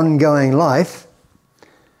of ongoing life,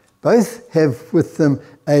 both have with them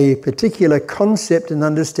a particular concept and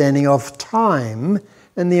understanding of time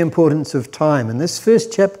and the importance of time. And this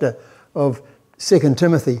first chapter of 2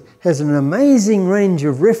 Timothy has an amazing range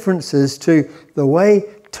of references to the way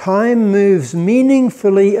time moves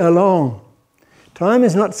meaningfully along. Time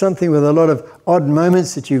is not something with a lot of odd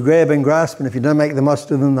moments that you grab and grasp, and if you don't make the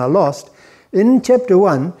most of them, they're lost. In chapter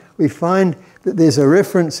 1, we find that there's a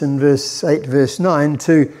reference in verse 8, verse 9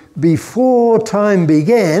 to before time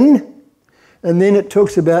began, and then it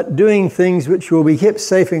talks about doing things which will be kept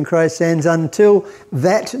safe in Christ's hands until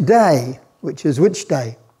that day, which is which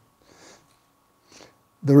day?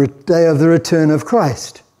 The day of the return of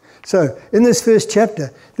Christ. So, in this first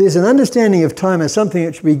chapter, there's an understanding of time as something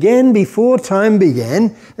which began before time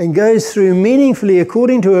began and goes through meaningfully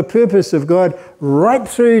according to a purpose of God right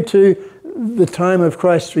through to the time of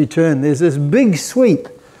Christ's return. There's this big sweep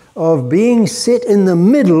of being set in the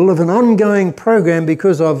middle of an ongoing program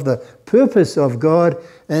because of the purpose of God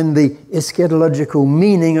and the eschatological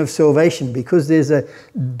meaning of salvation, because there's a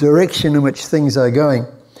direction in which things are going.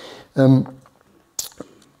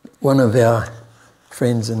 One of our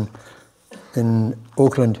friends in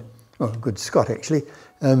Auckland, good Scott actually,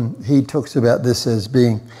 he talks about this as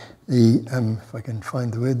being the, if I can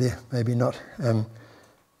find the word there, maybe not,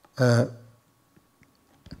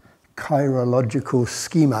 chirological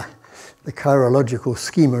schema, the chirological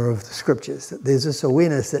schema of the scriptures, that there's this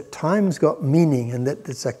awareness that time's got meaning and that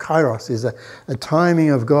it's a kairos, there's a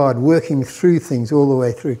timing of God working through things all the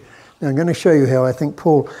way through. Now I'm going to show you how I think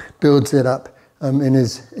Paul builds that up in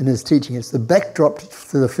his teaching. It's the backdrop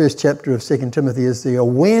to the first chapter of 2 Timothy is the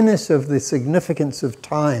awareness of the significance of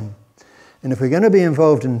time. And if we're going to be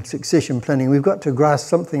involved in succession planning, we've got to grasp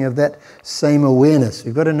something of that same awareness.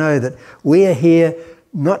 We've got to know that we're here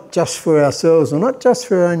not just for ourselves or not just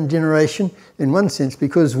for our own generation in one sense,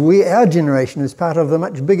 because our generation is part of the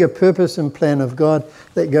much bigger purpose and plan of God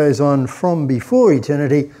that goes on from before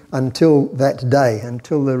eternity until that day,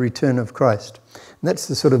 until the return of Christ. And that's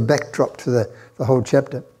the sort of backdrop to the whole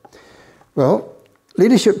chapter. Well,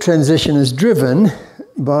 leadership transition is driven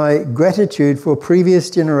by gratitude for previous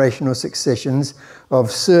generational successions of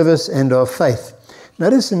service and of faith.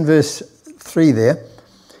 Notice in verse 3 there,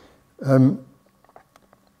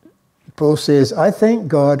 Paul says, I thank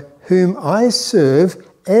God whom I serve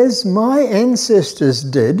as my ancestors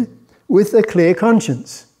did with a clear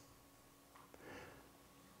conscience.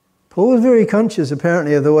 Paul was very conscious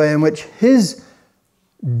apparently of the way in which his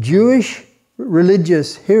Jewish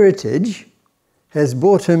religious heritage has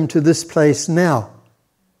brought him to this place now.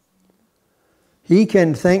 He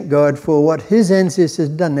can thank God for what his ancestors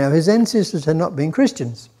had done. Now, his ancestors had not been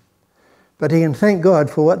Christians, but he can thank God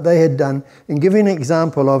for what they had done and give an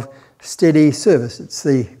example of steady service. It's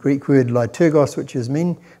the Greek word liturgos, which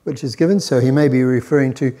is given, so he may be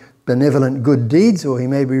referring to benevolent good deeds, or he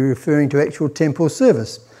may be referring to actual temple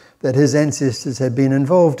service that his ancestors had been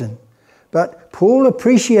involved in. But Paul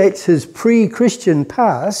appreciates his pre-Christian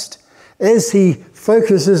past as he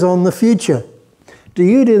focuses on the future. Do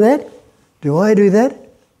you do that? Do I do that?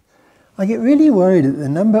 I get really worried at the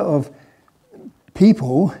number of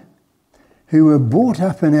people who were brought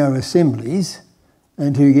up in our assemblies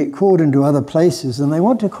and who get called into other places, and they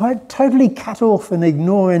want to quite totally cut off and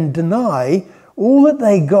ignore and deny all that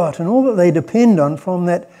they got and all that they depend on from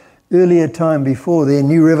that earlier time before their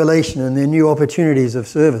new revelation and their new opportunities of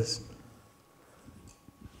service.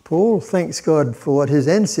 Paul thanks God for what his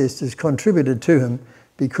ancestors contributed to him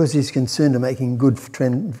because he's concerned in making good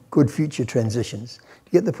future transitions. Do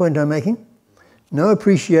you get the point I'm making? No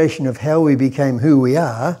appreciation of how we became who we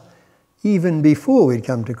are, even before we'd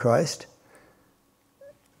come to Christ,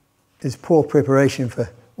 is poor preparation for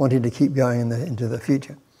wanting to keep going into the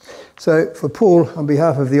future. So for Paul, on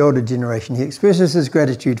behalf of the older generation, he expresses his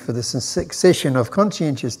gratitude for the succession of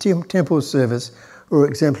conscientious temple service or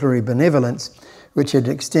exemplary benevolence, which had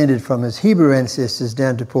extended from his Hebrew ancestors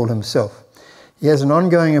down to Paul himself. He has an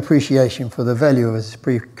ongoing appreciation for the value of his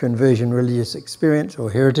pre-conversion religious experience or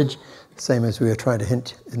heritage, same as we were trying to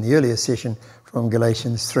hint in the earlier session from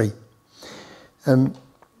Galatians 3.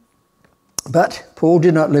 But Paul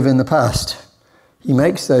did not live in the past. He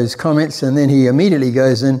makes those comments and then he immediately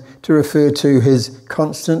goes in to refer to his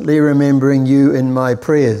constantly remembering you in my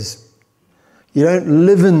prayers. You don't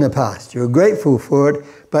live in the past. You're grateful for it,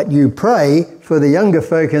 but you pray for the younger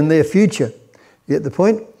folk and their future. You get the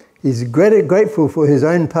point? He's grateful for his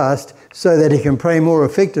own past so that he can pray more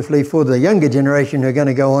effectively for the younger generation who are going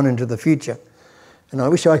to go on into the future. And I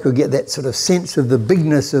wish I could get that sort of sense of the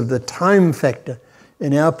bigness of the time factor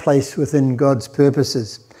in our place within God's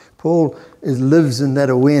purposes. Paul lives in that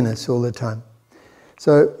awareness all the time.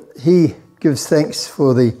 So he gives thanks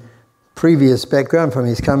for the previous background from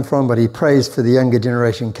he's come from, but he prays for the younger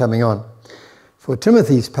generation coming on. For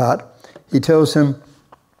Timothy's part, he tells him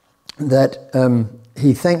that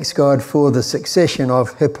he thanks God for the succession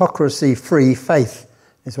of hypocrisy-free faith,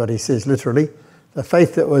 is what he says literally. The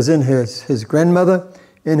faith that was in his grandmother,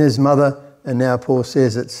 in his mother, and now Paul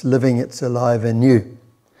says it's living, it's alive and new.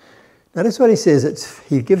 Notice what he says,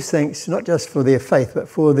 he gives thanks not just for their faith, but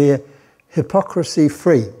for their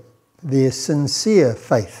hypocrisy-free, their sincere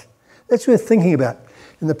faith. That's worth thinking about.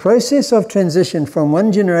 In the process of transition from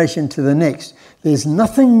one generation to the next, there's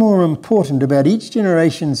nothing more important about each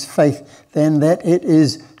generation's faith than that it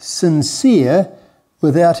is sincere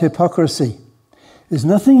without hypocrisy. There's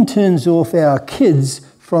nothing turns off our kids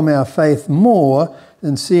from our faith more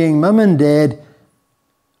than seeing mum and dad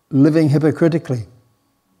living hypocritically.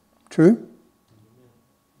 True?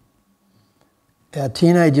 Our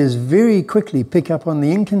teenagers very quickly pick up on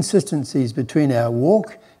the inconsistencies between our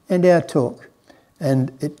walk and our talk,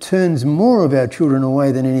 and it turns more of our children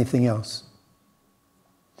away than anything else.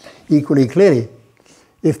 Equally clearly,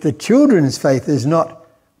 if the children's faith is not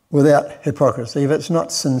without hypocrisy, if it's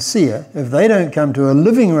not sincere, if they don't come to a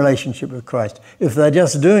living relationship with Christ, if they're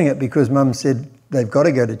just doing it because mum said they've got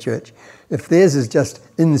to go to church, if theirs is just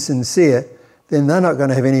insincere, then they're not going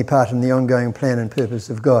to have any part in the ongoing plan and purpose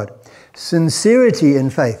of God. Sincerity in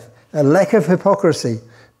faith, a lack of hypocrisy,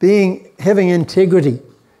 having integrity,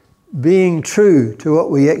 being true to what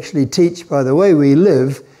we actually teach by the way we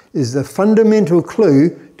live is the fundamental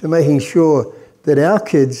clue to making sure that our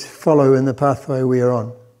kids follow in the pathway we are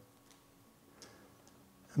on.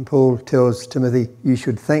 And Paul tells Timothy, you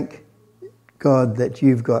should thank God that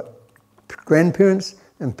you've got grandparents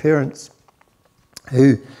and parents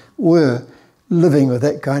who were living with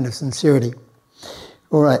that kind of sincerity.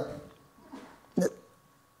 All right, we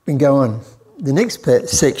can go on. The next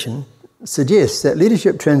section suggests that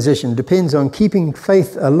leadership transition depends on keeping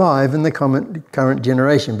faith alive in the current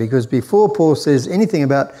generation, because before Paul says anything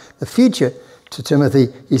about the future to Timothy,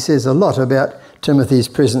 he says a lot about Timothy's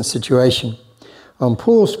present situation. On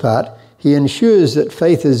Paul's part, he ensures that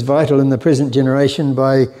faith is vital in the present generation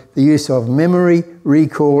by the use of memory,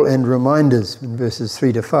 recall and reminders in verses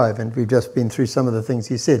 3 to 5. And we've just been through some of the things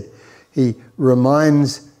he said. He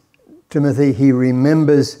reminds Timothy, he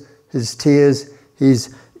remembers his tears,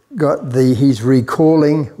 he's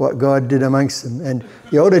recalling what God did amongst them. And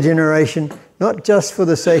the older generation, not just for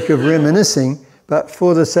the sake of reminiscing, but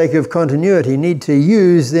for the sake of continuity, need to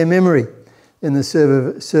use their memory in the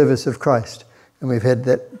service of Christ. And we've had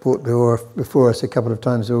that brought before us a couple of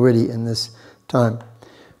times already in this time.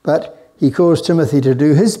 But he calls Timothy to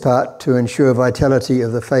do his part to ensure vitality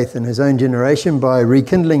of the faith in his own generation by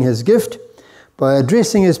rekindling his gift, by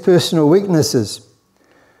addressing his personal weaknesses.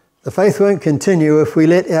 The faith won't continue if we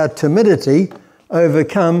let our timidity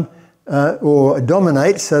overcome or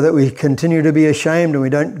dominate so that we continue to be ashamed and we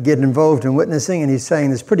don't get involved in witnessing. And he's saying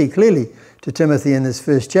this pretty clearly to Timothy in this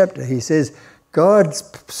first chapter. He says, God's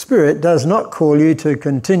Spirit does not call you to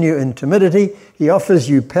continue in timidity. He offers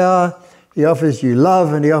you power, He offers you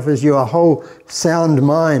love, and He offers you a whole sound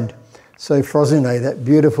mind. Sophrosine, that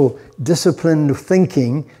beautiful disciplined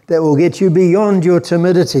thinking that will get you beyond your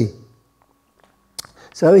timidity.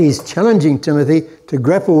 So he's challenging Timothy to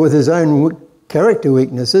grapple with his own character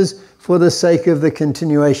weaknesses for the sake of the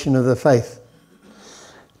continuation of the faith.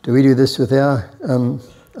 Do we do this with our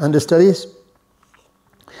understudies?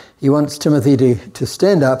 He wants Timothy to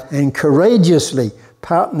stand up and courageously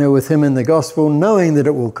partner with him in the gospel, knowing that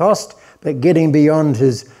it will cost, but getting beyond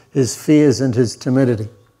his fears and his timidity.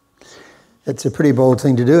 It's a pretty bold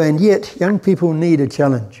thing to do, and yet young people need a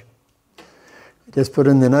challenge. Just put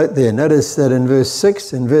in the note there. Notice that in verse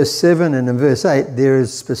 6, in verse 7, and in verse 8, there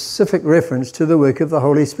is specific reference to the work of the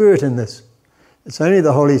Holy Spirit in this. It's only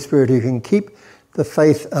the Holy Spirit who can keep the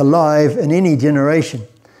faith alive in any generation.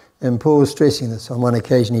 And Paul's stressing this. On one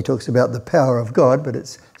occasion he talks about the power of God, but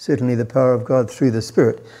it's certainly the power of God through the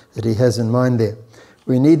Spirit that he has in mind there.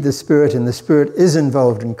 We need the Spirit, and the Spirit is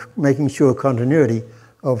involved in making sure continuity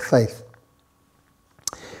of faith.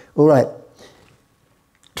 All right.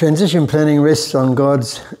 Transition planning rests on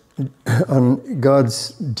God's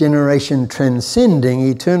generation transcending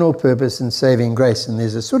eternal purpose and saving grace. And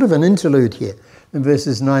there's a sort of an interlude here in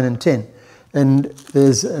verses 9 and 10. And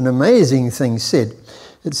there's an amazing thing said.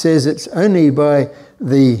 It says it's only by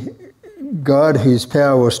the God whose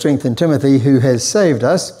power will strengthen Timothy who has saved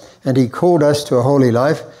us, and he called us to a holy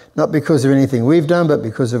life, not because of anything we've done, but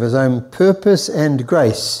because of his own purpose and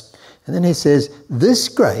grace. And then he says, this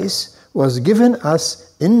grace was given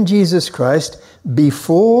us in Jesus Christ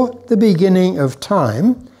before the beginning of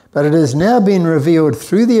time, but it has now been revealed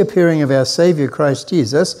through the appearing of our Saviour Christ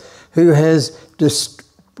Jesus, who has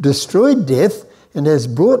destroyed death and has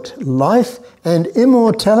brought life and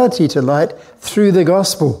immortality to light through the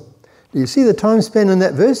gospel. Do you see the time span in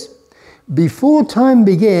that verse? Before time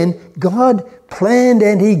began, God planned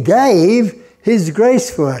and he gave his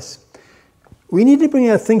grace for us. We need to bring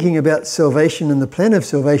our thinking about salvation and the plan of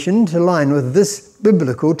salvation into line with this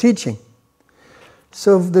biblical teaching.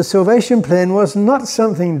 So the salvation plan was not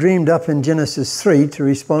something dreamed up in Genesis 3 to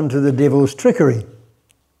respond to the devil's trickery.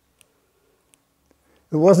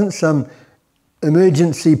 It wasn't some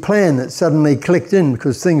emergency plan that suddenly clicked in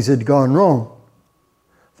because things had gone wrong.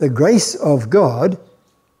 The grace of God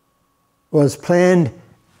was planned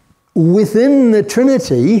within the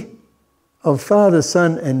Trinity of Father,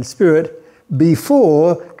 Son, and Spirit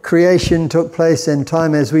before creation took place and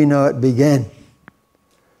time as we know it began.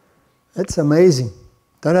 That's amazing.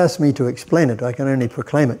 Don't ask me to explain it. I can only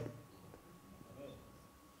proclaim it.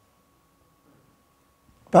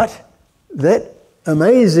 But that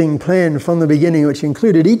amazing plan from the beginning, which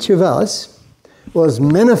included each of us, was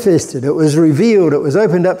manifested. It was revealed. It was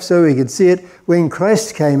opened up so we could see it when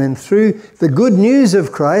Christ came. And through the good news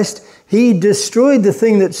of Christ, he destroyed the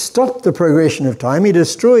thing that stopped the progression of time. He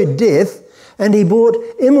destroyed death. And he brought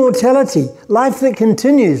immortality, life that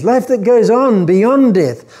continues, life that goes on beyond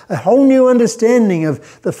death, a whole new understanding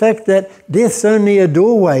of the fact that death's only a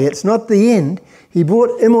doorway, it's not the end. He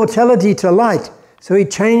brought immortality to light, so he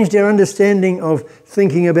changed our understanding of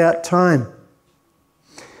thinking about time.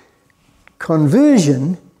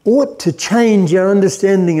 Conversion ought to change our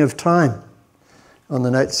understanding of time. On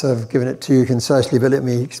the notes I've given it to you concisely, but let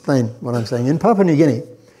me explain what I'm saying. In Papua New Guinea,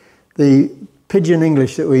 the Pidgin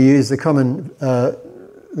English that we use, the common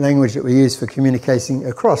language that we use for communicating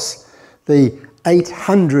across the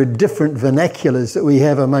 800 different vernaculars that we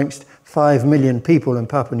have amongst 5 million people in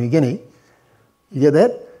Papua New Guinea. You get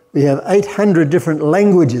that? We have 800 different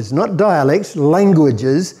languages, not dialects,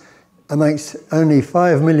 languages amongst only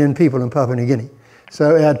 5 million people in Papua New Guinea.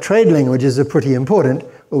 So our trade languages are pretty important,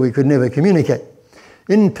 or we could never communicate.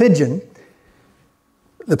 In Pidgin,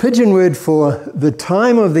 the Pidgin word for the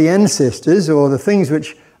time of the ancestors, or the things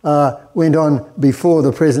which went on before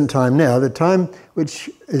the present time now, the time which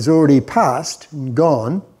is already past and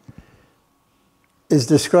gone, is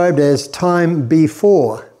described as time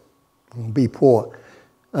before,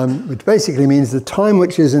 which basically means the time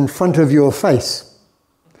which is in front of your face.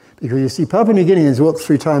 Because you see, Papua New Guineans walk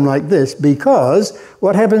through time like this because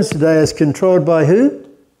what happens today is controlled by who?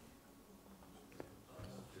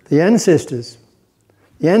 The ancestors.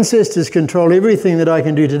 The ancestors control everything that I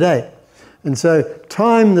can do today. And so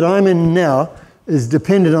time that I'm in now is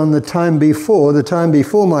dependent on the time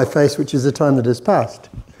before my face, which is the time that has passed.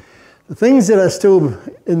 The things that are still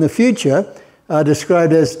in the future are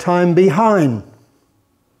described as time behind.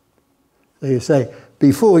 So you say,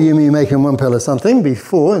 before you may make him one pell of something,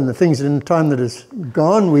 before, and the things in time that is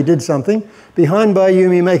gone, we did something. Behind by you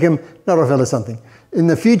may make him not a fell of something. in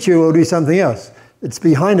the future we'll do something else. It's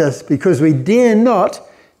behind us because we dare not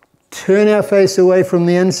turn our face away from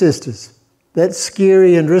the ancestors. That's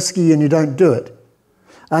scary and risky, and you don't do it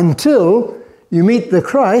until you meet the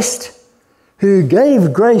Christ who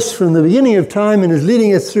gave grace from the beginning of time and is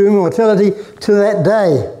leading us through immortality to that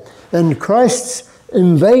day. And Christ's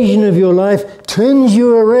invasion of your life turns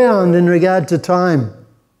you around in regard to time.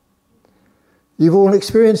 You've all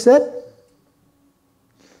experienced that?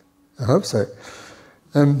 I hope so.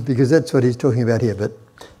 Because that's what he's talking about here. But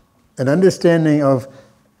an understanding of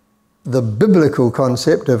the biblical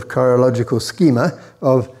concept of chirological schema,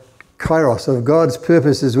 of kairos, of God's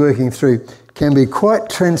purposes working through, can be quite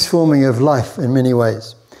transforming of life in many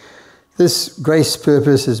ways. This grace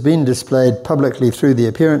purpose has been displayed publicly through the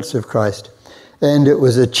appearance of Christ, and it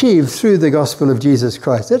was achieved through the gospel of Jesus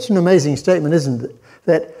Christ. That's an amazing statement, isn't it?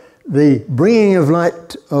 That the bringing of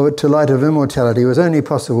light to light of immortality was only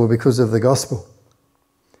possible because of the gospel.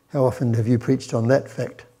 How often have you preached on that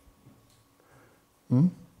fact?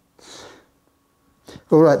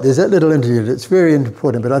 All right, there's that little interview. It's very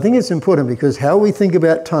important, but I think it's important because how we think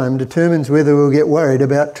about time determines whether we'll get worried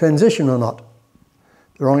about transition or not.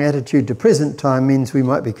 The wrong attitude to present time means we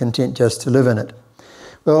might be content just to live in it.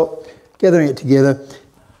 Well, gathering it together,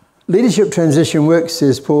 leadership transition works,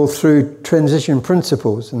 says Paul, through transition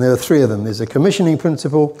principles, and there are three of them. There's a commissioning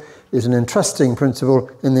principle, there's an entrusting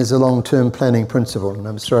principle, and there's a long-term planning principle. And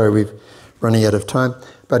I'm sorry we're running out of time,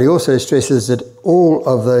 but he also stresses that all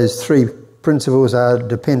of those three principles are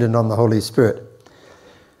dependent on the Holy Spirit.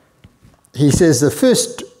 He says the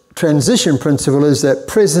first transition principle is that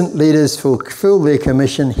present leaders fulfill their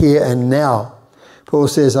commission here and now. Paul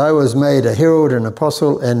says, I was made a herald, an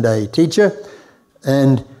apostle, and a teacher,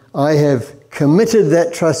 and I have committed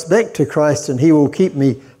that trust back to Christ, and he will keep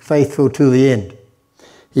me faithful to the end.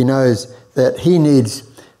 He knows that he needs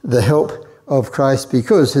the help of Christ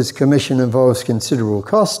because his commission involves considerable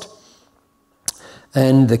cost.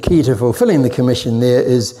 And the key to fulfilling the commission there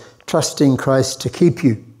is trusting Christ to keep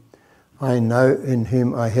you. I know in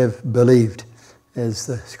whom I have believed, as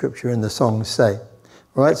the scripture and the songs say.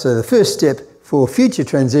 All right, so the first step for future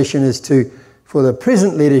transition is for the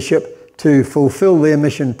present leadership to fulfill their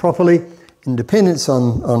mission properly, in dependence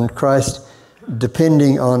on Christ,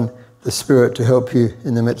 depending on the Spirit to help you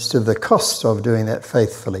in the midst of the cost of doing that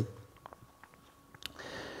faithfully.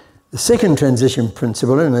 The second transition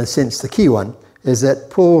principle, and in a sense the key one, is that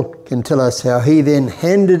Paul can tell us how he then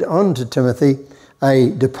handed on to Timothy a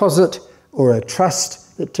deposit or a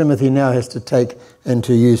trust that Timothy now has to take and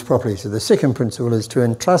to use properly. So the second principle is to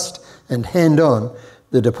entrust and hand on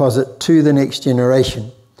the deposit to the next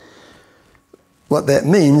generation. What that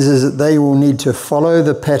means is that they will need to follow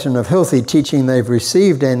the pattern of healthy teaching they've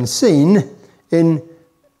received and seen in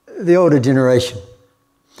the older generation.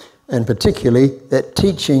 And particularly, that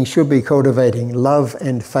teaching should be cultivating love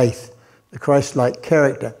and faith. The Christ-like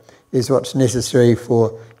character is what's necessary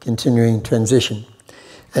for continuing transition.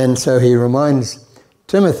 And so he reminds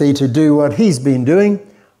Timothy to do what he's been doing.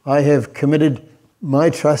 I have committed my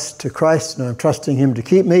trust to Christ, and I'm trusting him to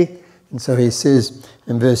keep me. And so he says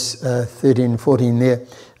in verse 13 and 14 there,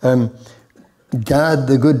 guard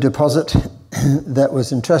the good deposit that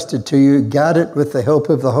was entrusted to you. Guard it with the help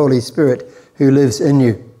of the Holy Spirit who lives in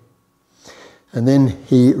you. And then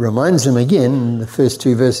he reminds them again in the first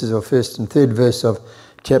two verses, or first and third verse of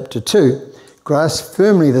chapter 2, grasp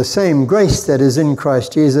firmly the same grace that is in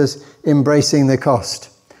Christ Jesus, embracing the cost.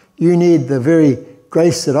 You need the very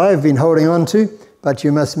grace that I've been holding on to, but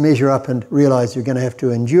you must measure up and realize you're going to have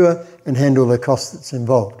to endure and handle the cost that's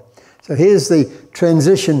involved. So here's the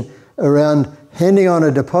transition around handing on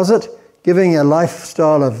a deposit, giving a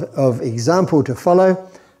lifestyle of example to follow,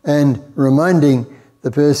 and reminding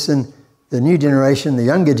the person, the new generation, the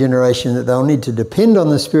younger generation, that they'll need to depend on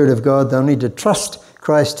the Spirit of God. They'll need to trust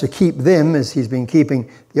Christ to keep them as he's been keeping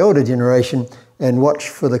the older generation, and watch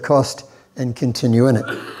for the cost and continue in it.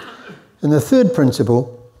 And the third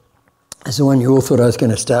principle is the one you all thought I was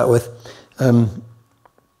going to start with.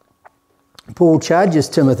 Paul charges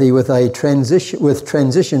Timothy with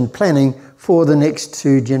transition planning for the next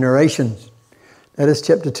two generations. That is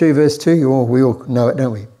chapter 2, verse 2. We all know it,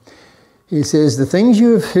 don't we? He says, the things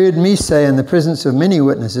you have heard me say in the presence of many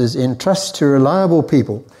witnesses, entrust to reliable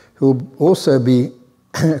people who will also be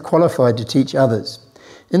qualified to teach others.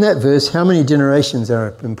 In that verse, how many generations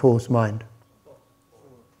are in Paul's mind?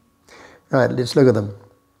 Right, let's look at them.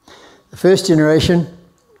 The first generation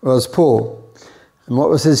was Paul. And what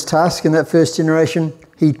was his task in that first generation?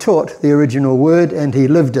 He taught the original word and he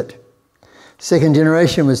lived it. Second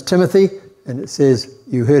generation was Timothy, and it says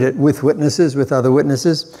you heard it with witnesses, with other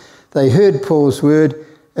witnesses. They heard Paul's word,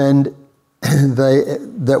 and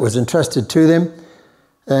that was entrusted to them,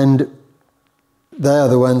 and they are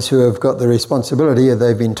the ones who have got the responsibility, or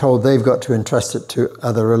they've been told they've got to entrust it to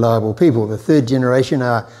other reliable people. The third generation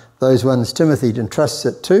are those ones Timothy entrusts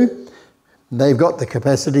it to. They've got the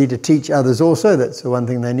capacity to teach others also. That's the one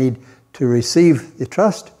thing they need to receive the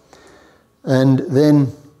trust. And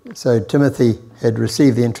then, so Timothy had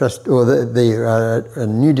received the entrust, or a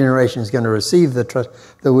new generation is going to receive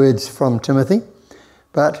the words from Timothy,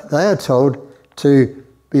 but they are told to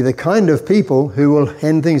be the kind of people who will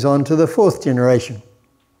hand things on to the fourth generation.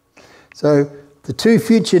 So the two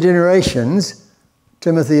future generations,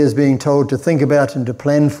 Timothy is being told to think about and to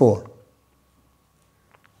plan for.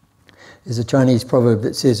 There's a Chinese proverb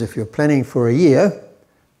that says, if you're planning for a year,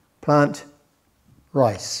 plant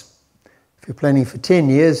rice. If you're planning for 10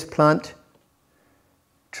 years, plant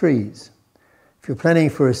trees. If you're planning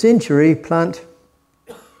for a century, plant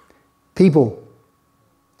people.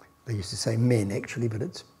 They used to say men, actually, but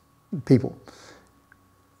it's people.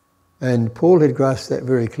 And Paul had grasped that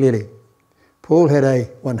very clearly. Paul had a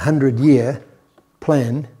 100-year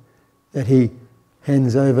plan that he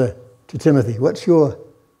hands over to Timothy. What's your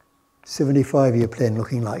 75-year plan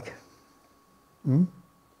looking like?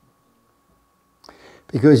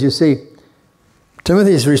 Because you see,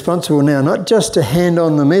 Timothy is responsible now not just to hand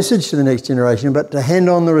on the message to the next generation, but to hand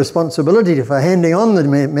on the responsibility for handing on the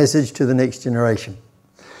message to the next generation.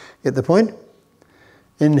 Get the point?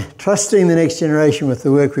 In trusting the next generation with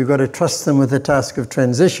the work, we've got to trust them with the task of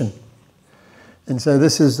transition. And so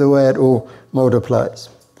this is the way it all multiplies.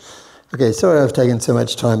 Okay, sorry I've taken so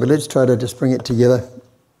much time, but let's try to just bring it together.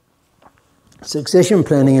 Succession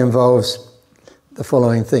planning involves the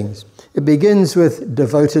following things. It begins with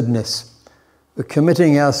devotedness. We're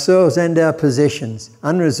committing ourselves and our possessions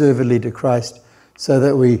unreservedly to Christ so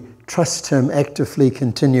that we trust Him actively,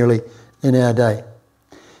 continually in our day.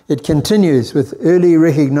 It continues with early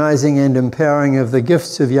recognizing and empowering of the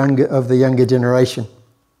gifts of the younger generation.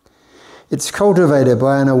 It's cultivated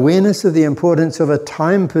by an awareness of the importance of a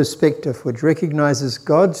time perspective which recognizes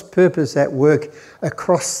God's purpose at work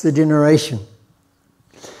across the generation.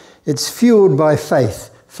 It's fueled by faith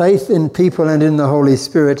in people and in the Holy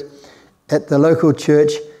Spirit at the local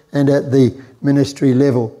church and at the ministry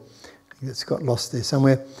level. I think it's got lost there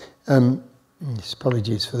somewhere.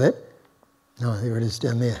 Apologies for that. No, there it is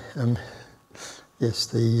down there.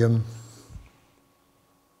 Yes,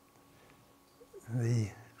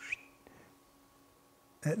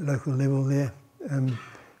 at local level there.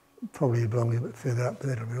 Probably belongs a bit further up, but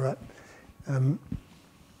that'll be right.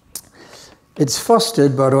 It's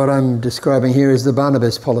fostered by what I'm describing here as the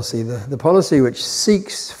Barnabas policy, the policy which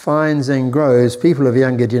seeks, finds and grows people of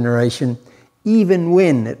younger generation, even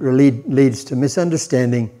when it leads to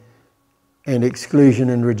misunderstanding and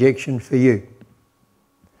exclusion and rejection for you.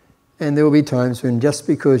 And there will be times when just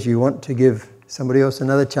because you want to give somebody else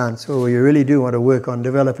another chance, or you really do want to work on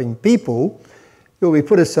developing people, you'll be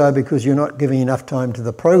put aside because you're not giving enough time to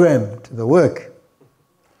the program, to the work.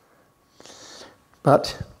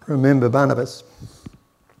 But remember Barnabas.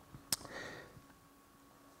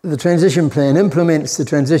 The transition plan implements the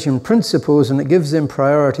transition principles and it gives them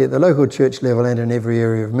priority at the local church level and in every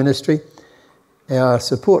area of ministry. Our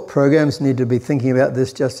support programs need to be thinking about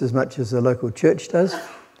this just as much as the local church does.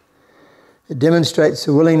 It demonstrates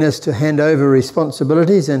a willingness to hand over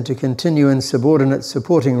responsibilities and to continue in subordinate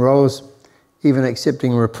supporting roles, even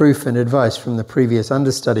accepting reproof and advice from the previous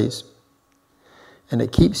understudies. And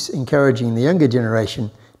it keeps encouraging the younger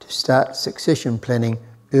generation to start succession planning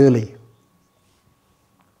early.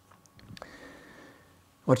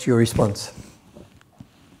 What's your response?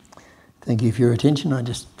 Thank you for your attention. I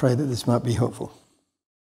just pray that this might be helpful.